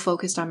was so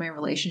focused on my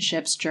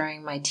relationships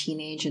during my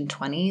teenage and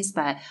 20s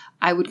that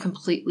I would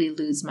completely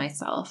lose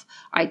myself.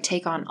 I'd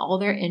take on all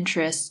their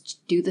interests,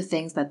 do the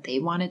things that they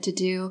wanted to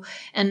do,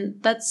 and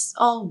that's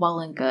all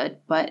well and good.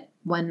 But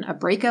when a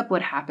breakup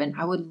would happen,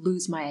 I would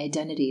lose my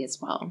identity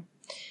as well.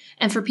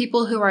 And for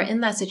people who are in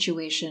that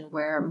situation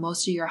where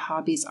most of your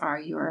hobbies are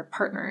your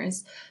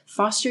partners,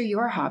 foster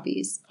your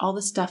hobbies. All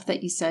the stuff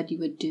that you said you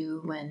would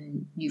do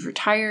when you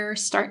retire,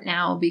 start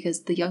now,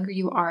 because the younger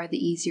you are,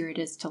 the easier it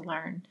is to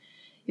learn.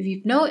 If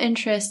you've no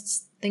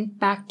interests, think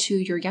back to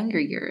your younger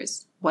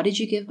years. What did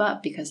you give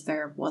up because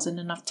there wasn't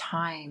enough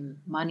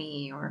time,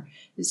 money, or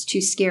it was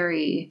too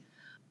scary?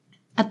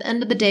 At the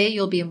end of the day,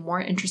 you'll be a more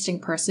interesting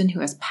person who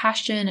has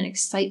passion and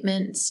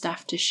excitement and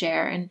stuff to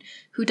share and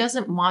who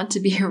doesn't want to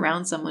be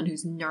around someone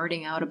who's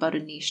nerding out about a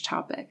niche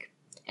topic.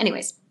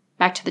 Anyways,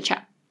 back to the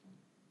chat.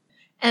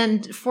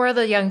 And for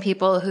the young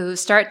people who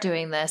start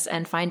doing this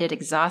and find it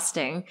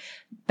exhausting,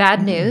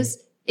 bad news,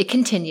 it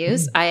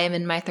continues. I am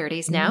in my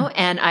 30s now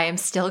and I am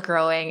still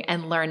growing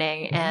and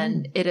learning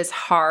and it is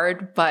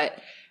hard. But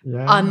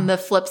on the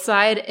flip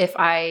side, if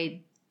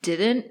I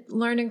didn't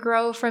learn and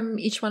grow from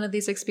each one of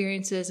these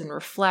experiences and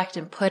reflect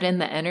and put in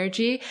the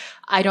energy,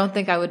 I don't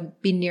think I would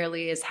be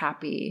nearly as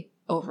happy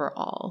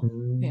overall.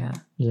 Yeah.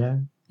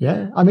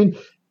 I mean,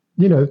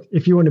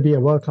 if you want to be a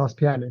world-class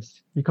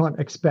pianist, you can't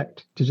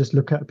expect to just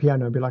look at a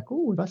piano and be like,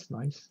 oh, that's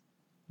nice.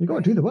 You got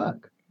to do the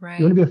work. Right.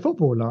 You want to be a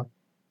footballer,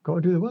 got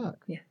to do the work.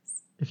 Yes.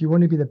 If you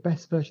want to be the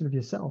best version of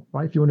yourself,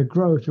 right? If you want to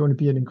grow, if you want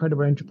to be an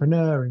incredible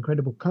entrepreneur,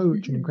 incredible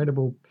coach, an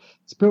incredible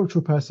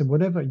spiritual person,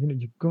 whatever,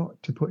 you've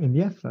got to put in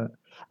the effort.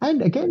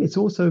 And again, it's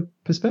also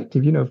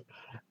perspective.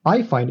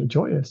 I find it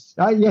joyous.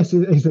 Yes,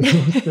 it is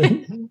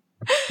exhausting,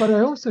 but I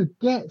also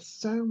get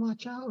so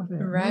much out of it.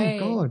 Right.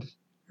 My God,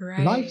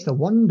 right. Life's a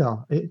wonder.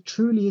 It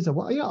truly is a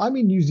wonder. I'm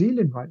in New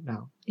Zealand right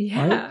now.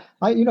 Yeah.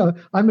 Right?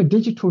 I'm a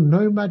digital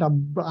nomad.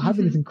 I'm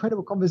having this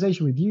incredible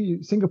conversation with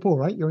you. Singapore,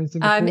 right? You're in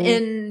Singapore. I'm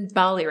in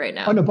Bali right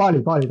now. Oh no,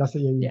 Bali. That's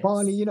it. Yeah, yes.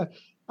 Bali.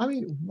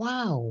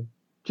 Wow.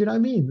 Do you know what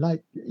I mean?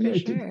 Like,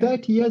 sure.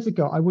 30 years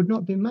ago, I would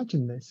not have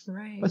imagined this.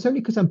 Right. But it's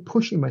only because I'm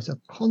pushing myself,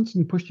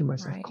 constantly pushing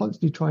myself, right.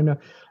 constantly trying to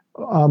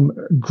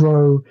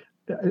grow.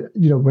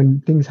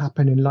 When things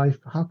happen in life,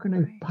 how can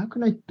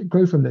I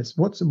grow from this?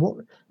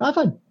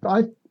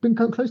 I've been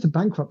close to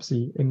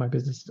bankruptcy in my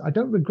business. I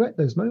don't regret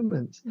those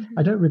moments.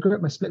 I don't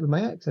regret my split with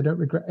my ex. I don't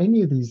regret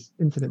any of these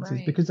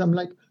incidences because I'm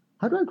like,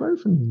 how do I grow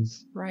from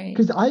these? Right.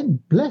 Because I'm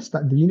blessed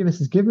that the universe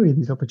has given me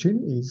these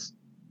opportunities.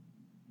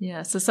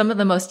 Yeah. So some of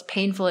the most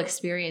painful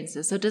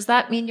experiences. So does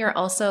that mean you're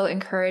also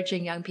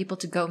encouraging young people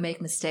to go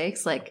make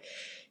mistakes? Like,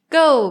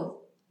 go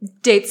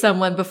date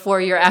someone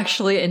before you're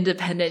actually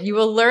independent. You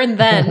will learn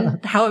then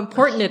how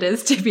important it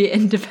is to be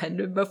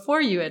independent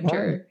before you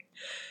enter. Right.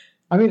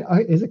 I mean,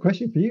 here's a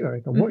question for you,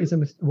 Erica. What is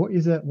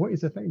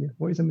a failure?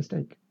 What is a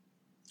mistake?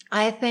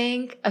 I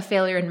think a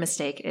failure and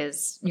mistake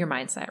is your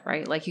mindset,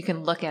 right? Like you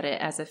can look at it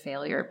as a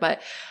failure,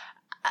 but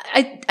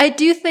I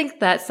do think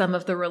that some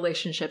of the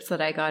relationships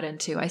that I got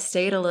into, I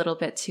stayed a little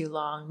bit too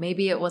long.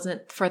 Maybe it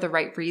wasn't for the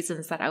right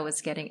reasons that I was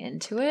getting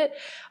into it.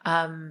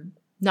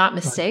 Not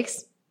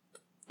mistakes,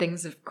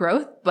 things of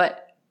growth.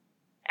 But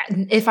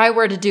if I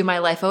were to do my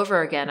life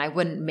over again, I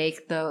wouldn't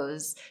make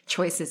those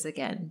choices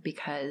again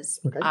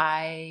because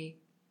I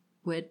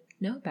would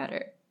know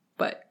better.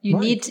 But you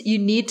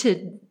need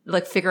to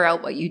like figure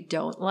out what you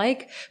don't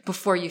like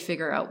before you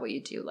figure out what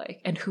you do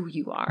like and who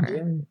you are.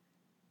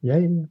 Yeah.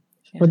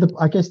 But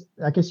I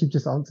guess you've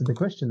just answered the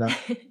question that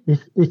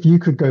if you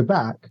could go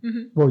back,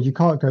 well, you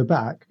can't go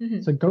back.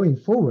 So going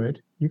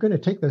forward, you're going to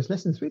take those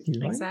lessons with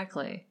you, right?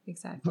 Exactly.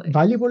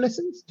 Valuable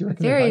lessons? Do you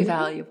reckon very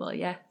valuable?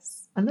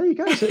 Yes. And there you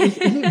go. So is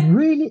it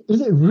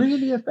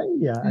really a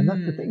failure? And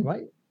that's the thing,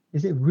 right?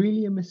 Is it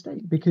really a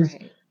mistake? Because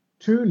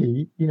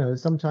truly,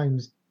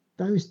 sometimes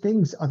those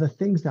things are the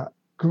things that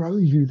grow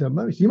you the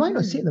most. You might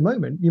not see it at the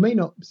moment. You may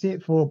not see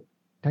it for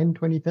 10,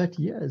 20,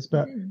 30 years,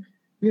 but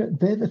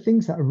they're the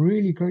things that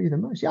really grow you the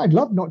most. Yeah, I'd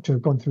love not to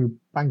have gone through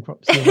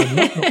bankruptcy. I'd love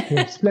not to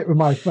have split with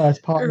my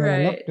first partner.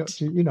 I'd love not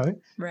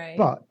to,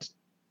 But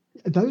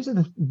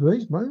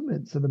those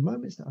moments are the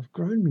moments that have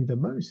grown me the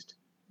most.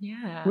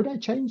 Yeah. Would I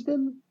change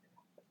them?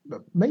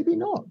 Maybe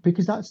not,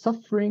 because that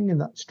suffering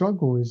and that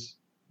struggle is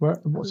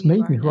what's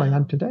made me who I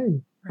am today.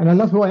 Right. And I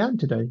love who I am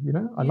today.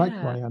 I like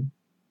who I am.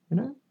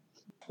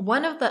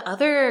 One of the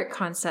other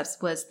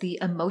concepts was the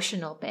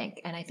emotional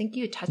bank. And I think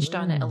you touched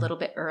on it a little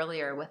bit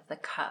earlier with the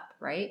cup,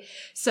 right?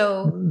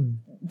 So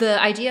the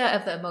idea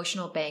of the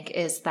emotional bank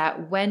is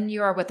that when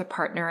you are with a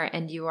partner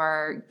and you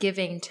are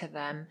giving to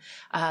them,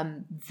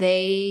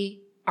 they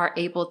are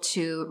able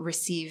to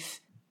receive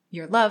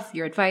your love,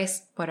 your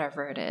advice,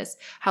 whatever it is.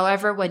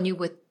 However, when you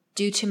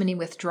do too many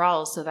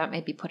withdrawals, so that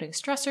may be putting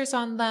stressors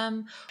on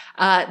them,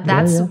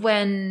 that's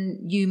when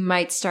you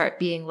might start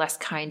being less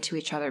kind to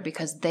each other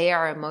because they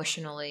are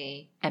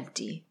emotionally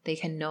empty. They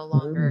can no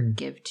longer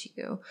give to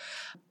you.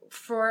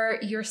 For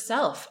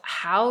yourself,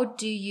 how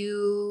do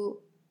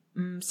you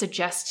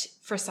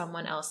suggest for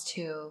someone else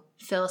to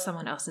fill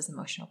someone else's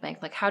emotional bank?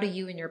 Like, how do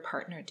you and your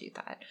partner do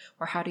that?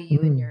 Or how do you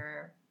and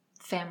your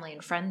family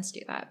and friends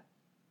do that?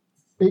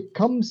 It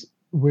comes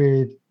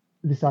with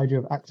this idea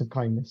of acts of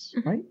kindness,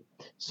 right?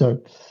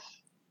 So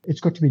It's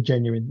got to be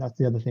genuine. That's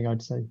the other thing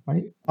I'd say,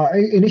 right?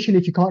 Initially,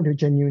 if you can't do it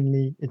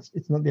genuinely,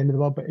 it's not the end of the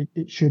world, but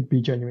it should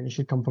be genuine. It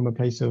should come from a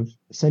place of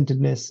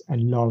centeredness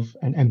and love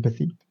and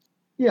empathy.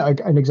 Yeah,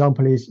 an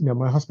example is,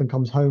 my husband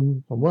comes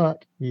home from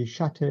work, he's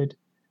shattered.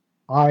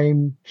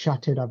 I'm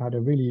shattered. I've had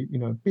a really,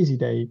 busy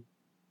day,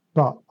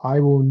 but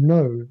I will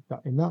know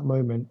that in that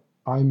moment,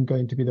 I'm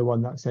going to be the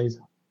one that says,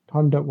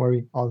 "Hon, don't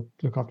worry, I'll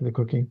look after the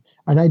cooking."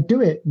 And I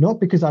do it not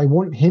because I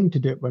want him to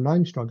do it when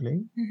I'm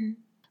struggling,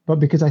 but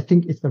because I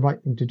think it's the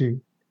right thing to do.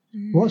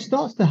 What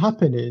starts to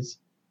happen is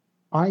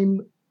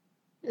Mahatma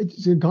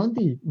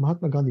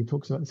Gandhi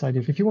talks about this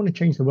idea of, if you want to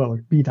change the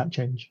world, be that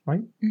change,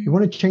 right? If you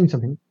want to change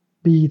something,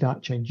 be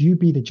that change. You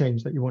be the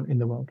change that you want in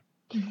the world.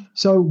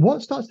 So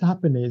what starts to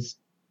happen is,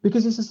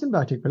 because it's a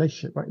symbiotic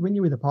relationship, right? When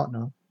you're with a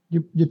partner,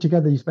 you're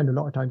together, you spend a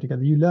lot of time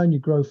together, you learn, you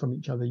grow from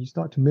each other, you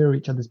start to mirror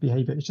each other's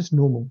behavior. It's just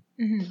normal.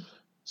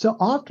 So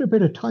after a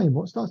bit of time,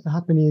 what starts to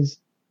happen is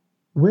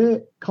we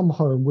come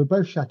home, we're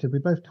both shattered, we're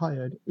both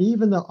tired.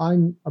 Even though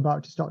I'm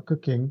about to start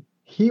cooking,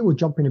 he will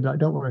jump in and be like,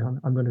 "Don't worry,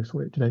 hon, I'm going to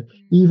sort it today,"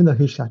 even though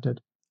he's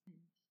shattered.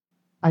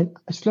 And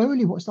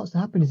slowly what starts to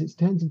happen is it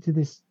turns into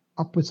this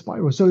upward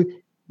spiral. So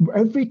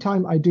every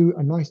time I do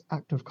a nice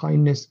act of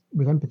kindness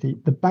with empathy,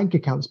 the bank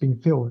account's being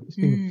filled, it's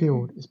being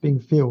filled, it's being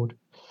filled.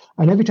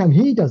 And every time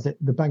he does it,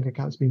 the bank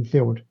account's being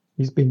filled.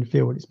 It's been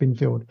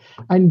filled.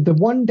 And the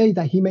one day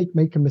that he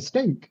make a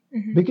mistake,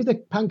 because the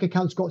bank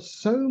account's got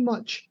so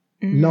much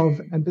love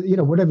and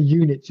whatever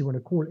units you want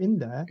to call in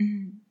there,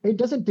 it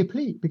doesn't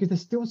deplete because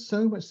there's still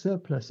so much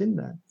surplus in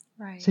there.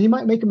 Right. So he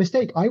might make a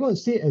mistake. I won't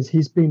see it as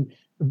he's been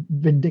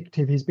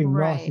vindictive, he's been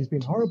nasty, he's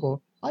been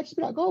horrible. I just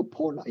be like, "Oh,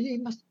 poor,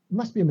 it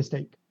must be a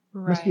mistake.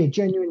 Must be a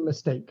genuine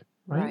mistake."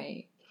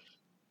 Right.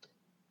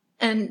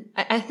 And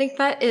I think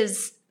that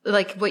is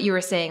like what you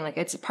were saying, like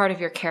it's part of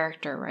your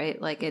character,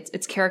 right? Like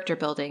it's character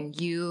building,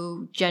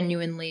 you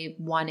genuinely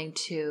wanting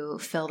to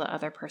fill the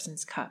other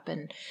person's cup.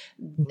 And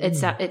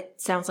it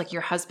sounds like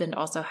your husband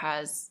also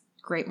has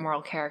great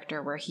moral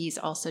character where he's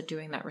also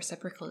doing that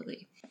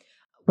reciprocally.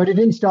 But it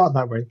didn't start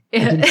that way.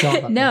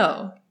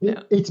 No.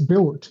 It's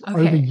built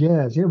over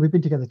years. We've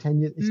been together 10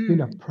 years. It's been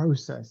a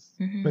process.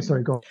 But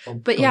sorry, go on.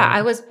 But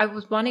I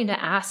was wanting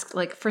to ask,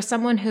 like, for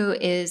someone who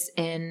is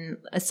in,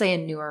 let's say, a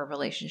newer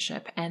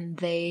relationship and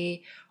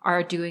they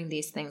are doing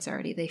these things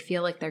already, they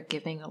feel like they're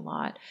giving a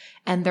lot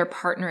and their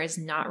partner is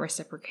not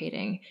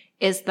reciprocating.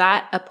 Is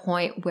that a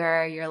point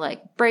where you're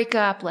like, break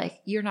up, like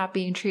you're not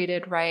being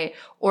treated right?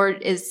 Or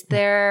is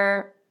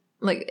there,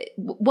 like,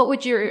 what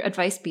would your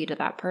advice be to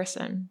that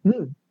person?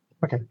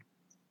 Okay.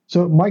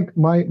 So my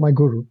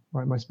guru,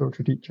 right, my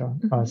spiritual teacher,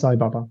 Sai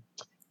Baba,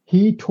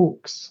 he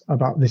talks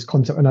about this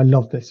concept, and I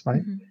love this,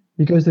 right?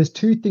 Because there's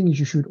two things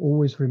you should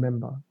always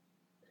remember,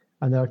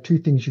 and there are two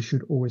things you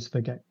should always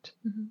forget.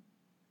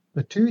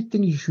 The two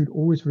things you should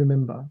always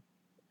remember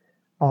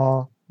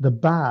are the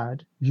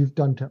bad you've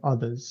done to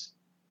others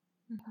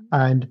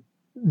and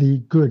the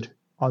good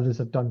others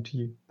have done to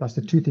you. That's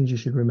the two things you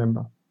should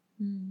remember.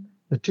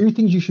 The two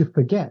things you should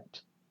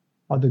forget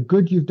are the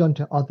good you've done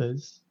to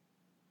others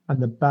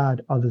and the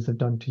bad others have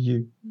done to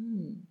you.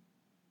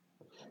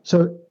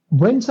 So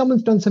when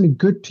someone's done something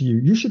good to you,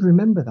 you should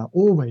remember that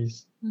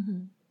always.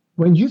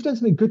 When you've done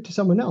something good to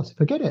someone else,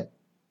 forget it.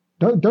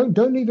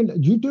 Don't even,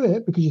 you do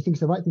it because you think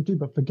it's the right thing to do,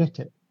 but forget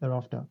it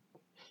thereafter.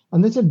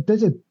 And there's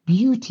a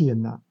beauty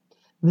in that.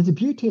 And there's a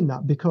beauty in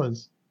that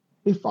because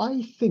if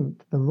I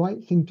think the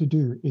right thing to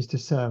do is to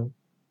serve,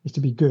 is to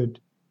be good,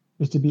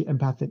 is to be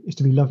empathic, is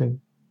to be loving,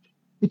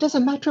 it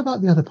doesn't matter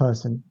about the other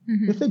person.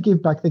 If they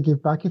give back, they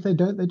give back. If they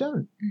don't, they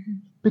don't.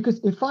 Because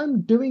if I'm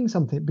doing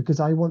something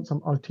because I want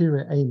some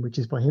ulterior aim, which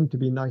is for him to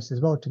be nice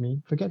as well to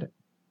me, forget it.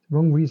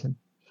 Wrong reason.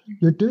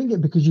 You're doing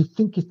it because you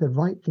think it's the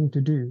right thing to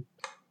do.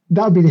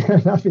 That'd be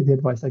the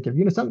advice I give.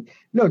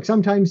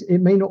 Sometimes it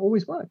may not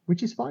always work,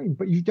 which is fine,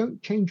 but you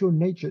don't change your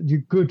nature,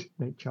 your good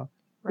nature.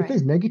 If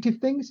there's negative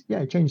things,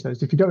 change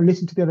those. If you don't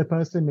listen to the other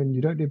person and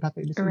you don't do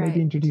empathic listening,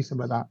 maybe introduce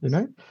some of that,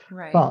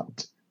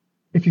 But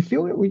if you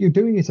feel that what you're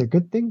doing is a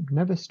good thing,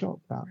 never stop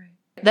that.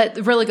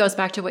 That really goes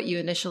back to what you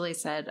initially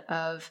said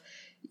of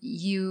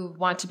you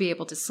want to be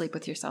able to sleep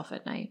with yourself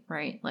at night,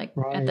 right? Like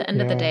at the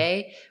end of the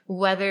day,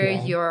 whether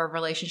your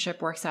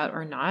relationship works out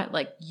or not,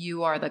 like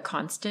you are the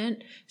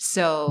constant.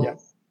 So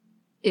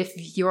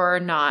if you're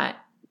not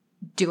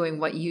doing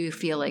what you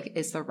feel like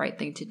is the right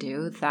thing to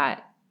do,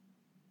 that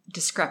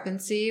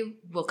discrepancy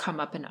will come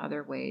up in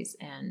other ways.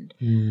 And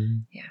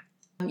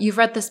you've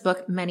read this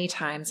book many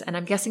times, and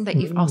I'm guessing that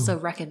you've also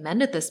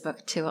recommended this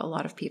book to a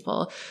lot of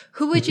people.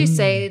 Who would you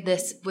say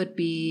this would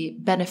be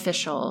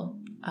beneficial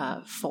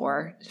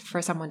for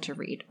someone to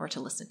read or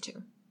to listen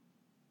to?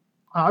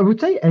 I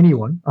would say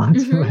anyone.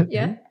 Because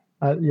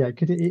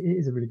it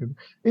is a really good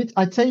book.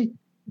 I'd say,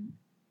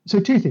 so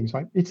two things,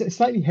 right? It's a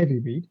slightly heavy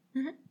read.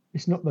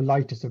 It's not the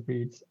lightest of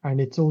reads, and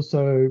it's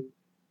not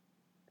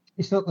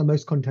the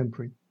most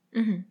contemporary,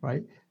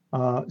 right?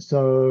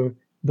 So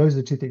those are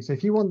the two things. So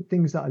if you want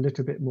things that are a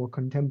little bit more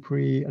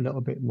contemporary, a little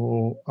bit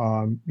more,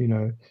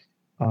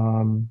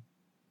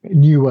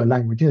 newer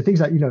language.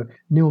 Things like,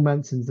 Neil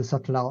Manson's The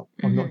Subtle Art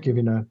of Not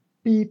Giving a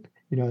Beep,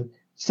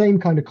 same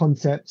kind of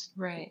concepts,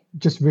 Right.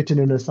 just written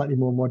in a slightly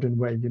more modern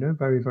way,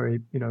 very,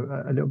 very,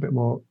 a little bit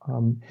more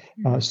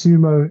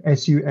sumo,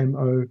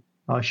 SUMO,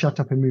 Shut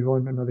Up and Move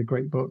On, another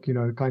great book,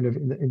 kind of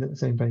in the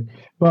same vein.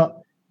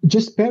 But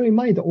just bear in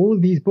mind that all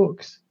of these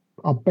books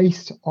are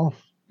based off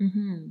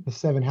the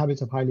 7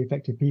 Habits of Highly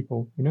Effective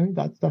People.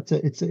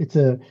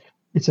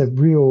 It's a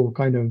real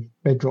kind of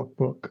bedrock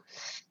book.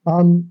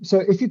 So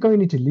if you're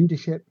going into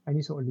leadership,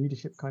 any sort of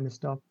leadership kind of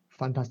stuff,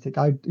 fantastic.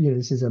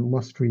 This is a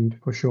must read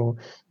for sure.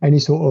 Any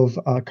sort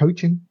of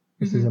coaching,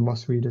 this is a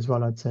must read as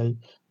well, I'd say.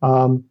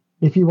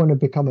 If you want to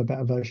become a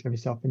better version of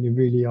yourself and you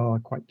really are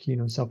quite keen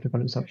on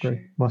self-development, self-growth,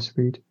 must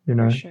read,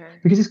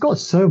 because it's got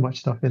so much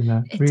stuff in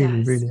there. It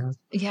really has.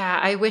 Yeah,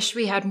 I wish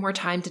we had more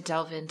time to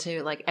delve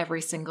into like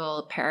every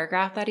single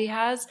paragraph that he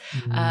has.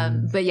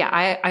 But yeah,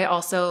 I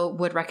also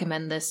would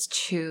recommend this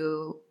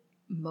to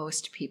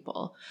most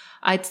people.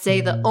 I'd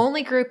say the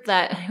only group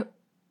that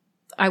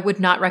I would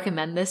not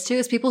recommend this to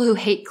is people who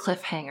hate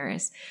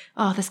cliffhangers.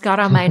 Oh, this got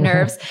on my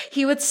nerves.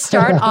 He would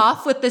start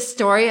off with this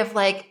story of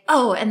like,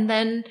 oh, and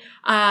then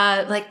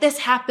like this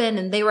happened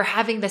and they were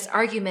having this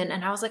argument.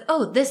 And I was like,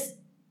 oh, this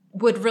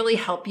would really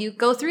help you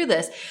go through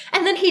this.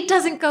 And then he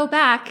doesn't go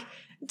back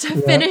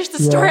to finish the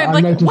story. I'm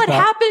like, what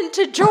happened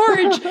to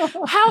George?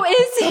 How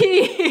is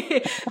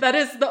he? That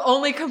is the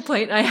only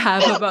complaint I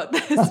have about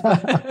this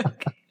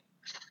book.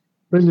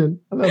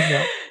 Brilliant. I love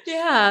that.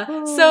 Yeah.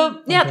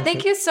 So yeah,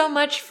 thank you so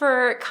much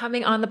for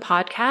coming on the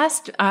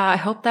podcast. I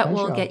hope that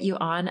we'll get you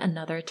on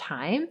another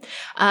time.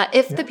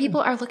 If the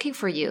people are looking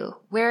for you,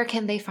 where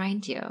can they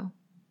find you?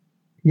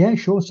 Yeah,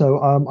 sure. So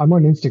I'm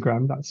on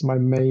Instagram. That's my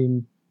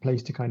main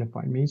place to kind of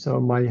find me. So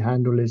my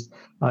handle is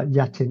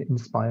Yatin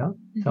Inspire.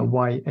 So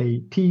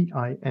YATIN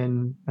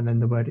and then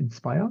the word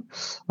inspire.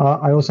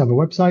 I also have a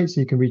website,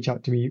 so you can reach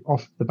out to me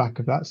off the back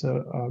of that.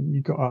 So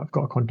I've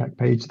got a contact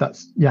page.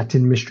 That's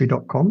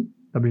yatinmistry.com.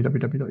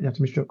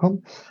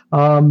 www.yatinmistry.com.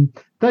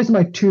 Those are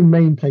my 2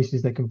 main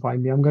places they can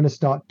find me. I'm going to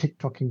start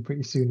TikToking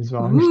pretty soon as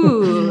well.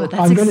 Ooh, that's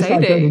I'm going to exciting.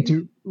 start getting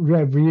into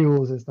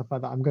reels and stuff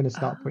like that. I'm going to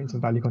start putting some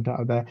value content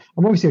out there.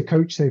 I'm obviously a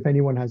coach, so if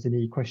anyone has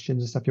any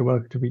questions and stuff, you're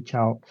welcome to reach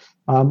out.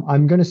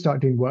 I'm going to start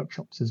doing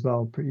workshops as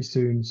well pretty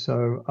soon.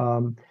 So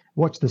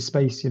watch the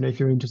space, if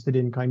you're interested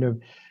in kind of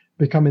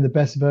becoming the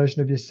best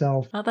version of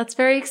yourself. Well, that's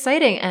very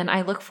exciting. And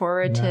I look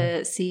forward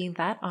to seeing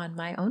that on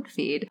my own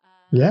feed.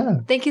 Yeah.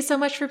 Thank you so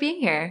much for being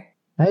here.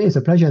 Hey, it's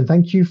a pleasure. And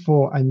thank you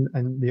for and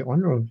the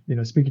honor of,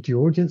 speaking to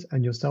your audience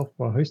and yourself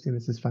while hosting.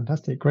 This is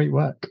fantastic. Great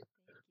work.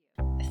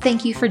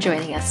 Thank you for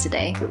joining us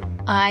today.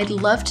 I'd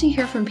love to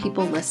hear from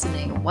people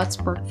listening what's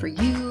worked for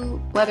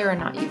you, whether or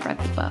not you've read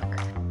the book.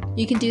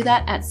 You can do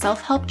that at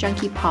Self-Help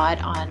Junkie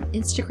Pod on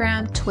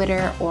Instagram,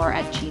 Twitter, or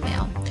at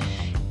Gmail.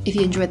 If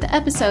you enjoyed the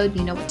episode,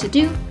 you know what to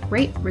do.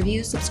 Rate,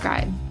 review,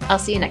 subscribe. I'll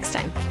see you next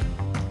time.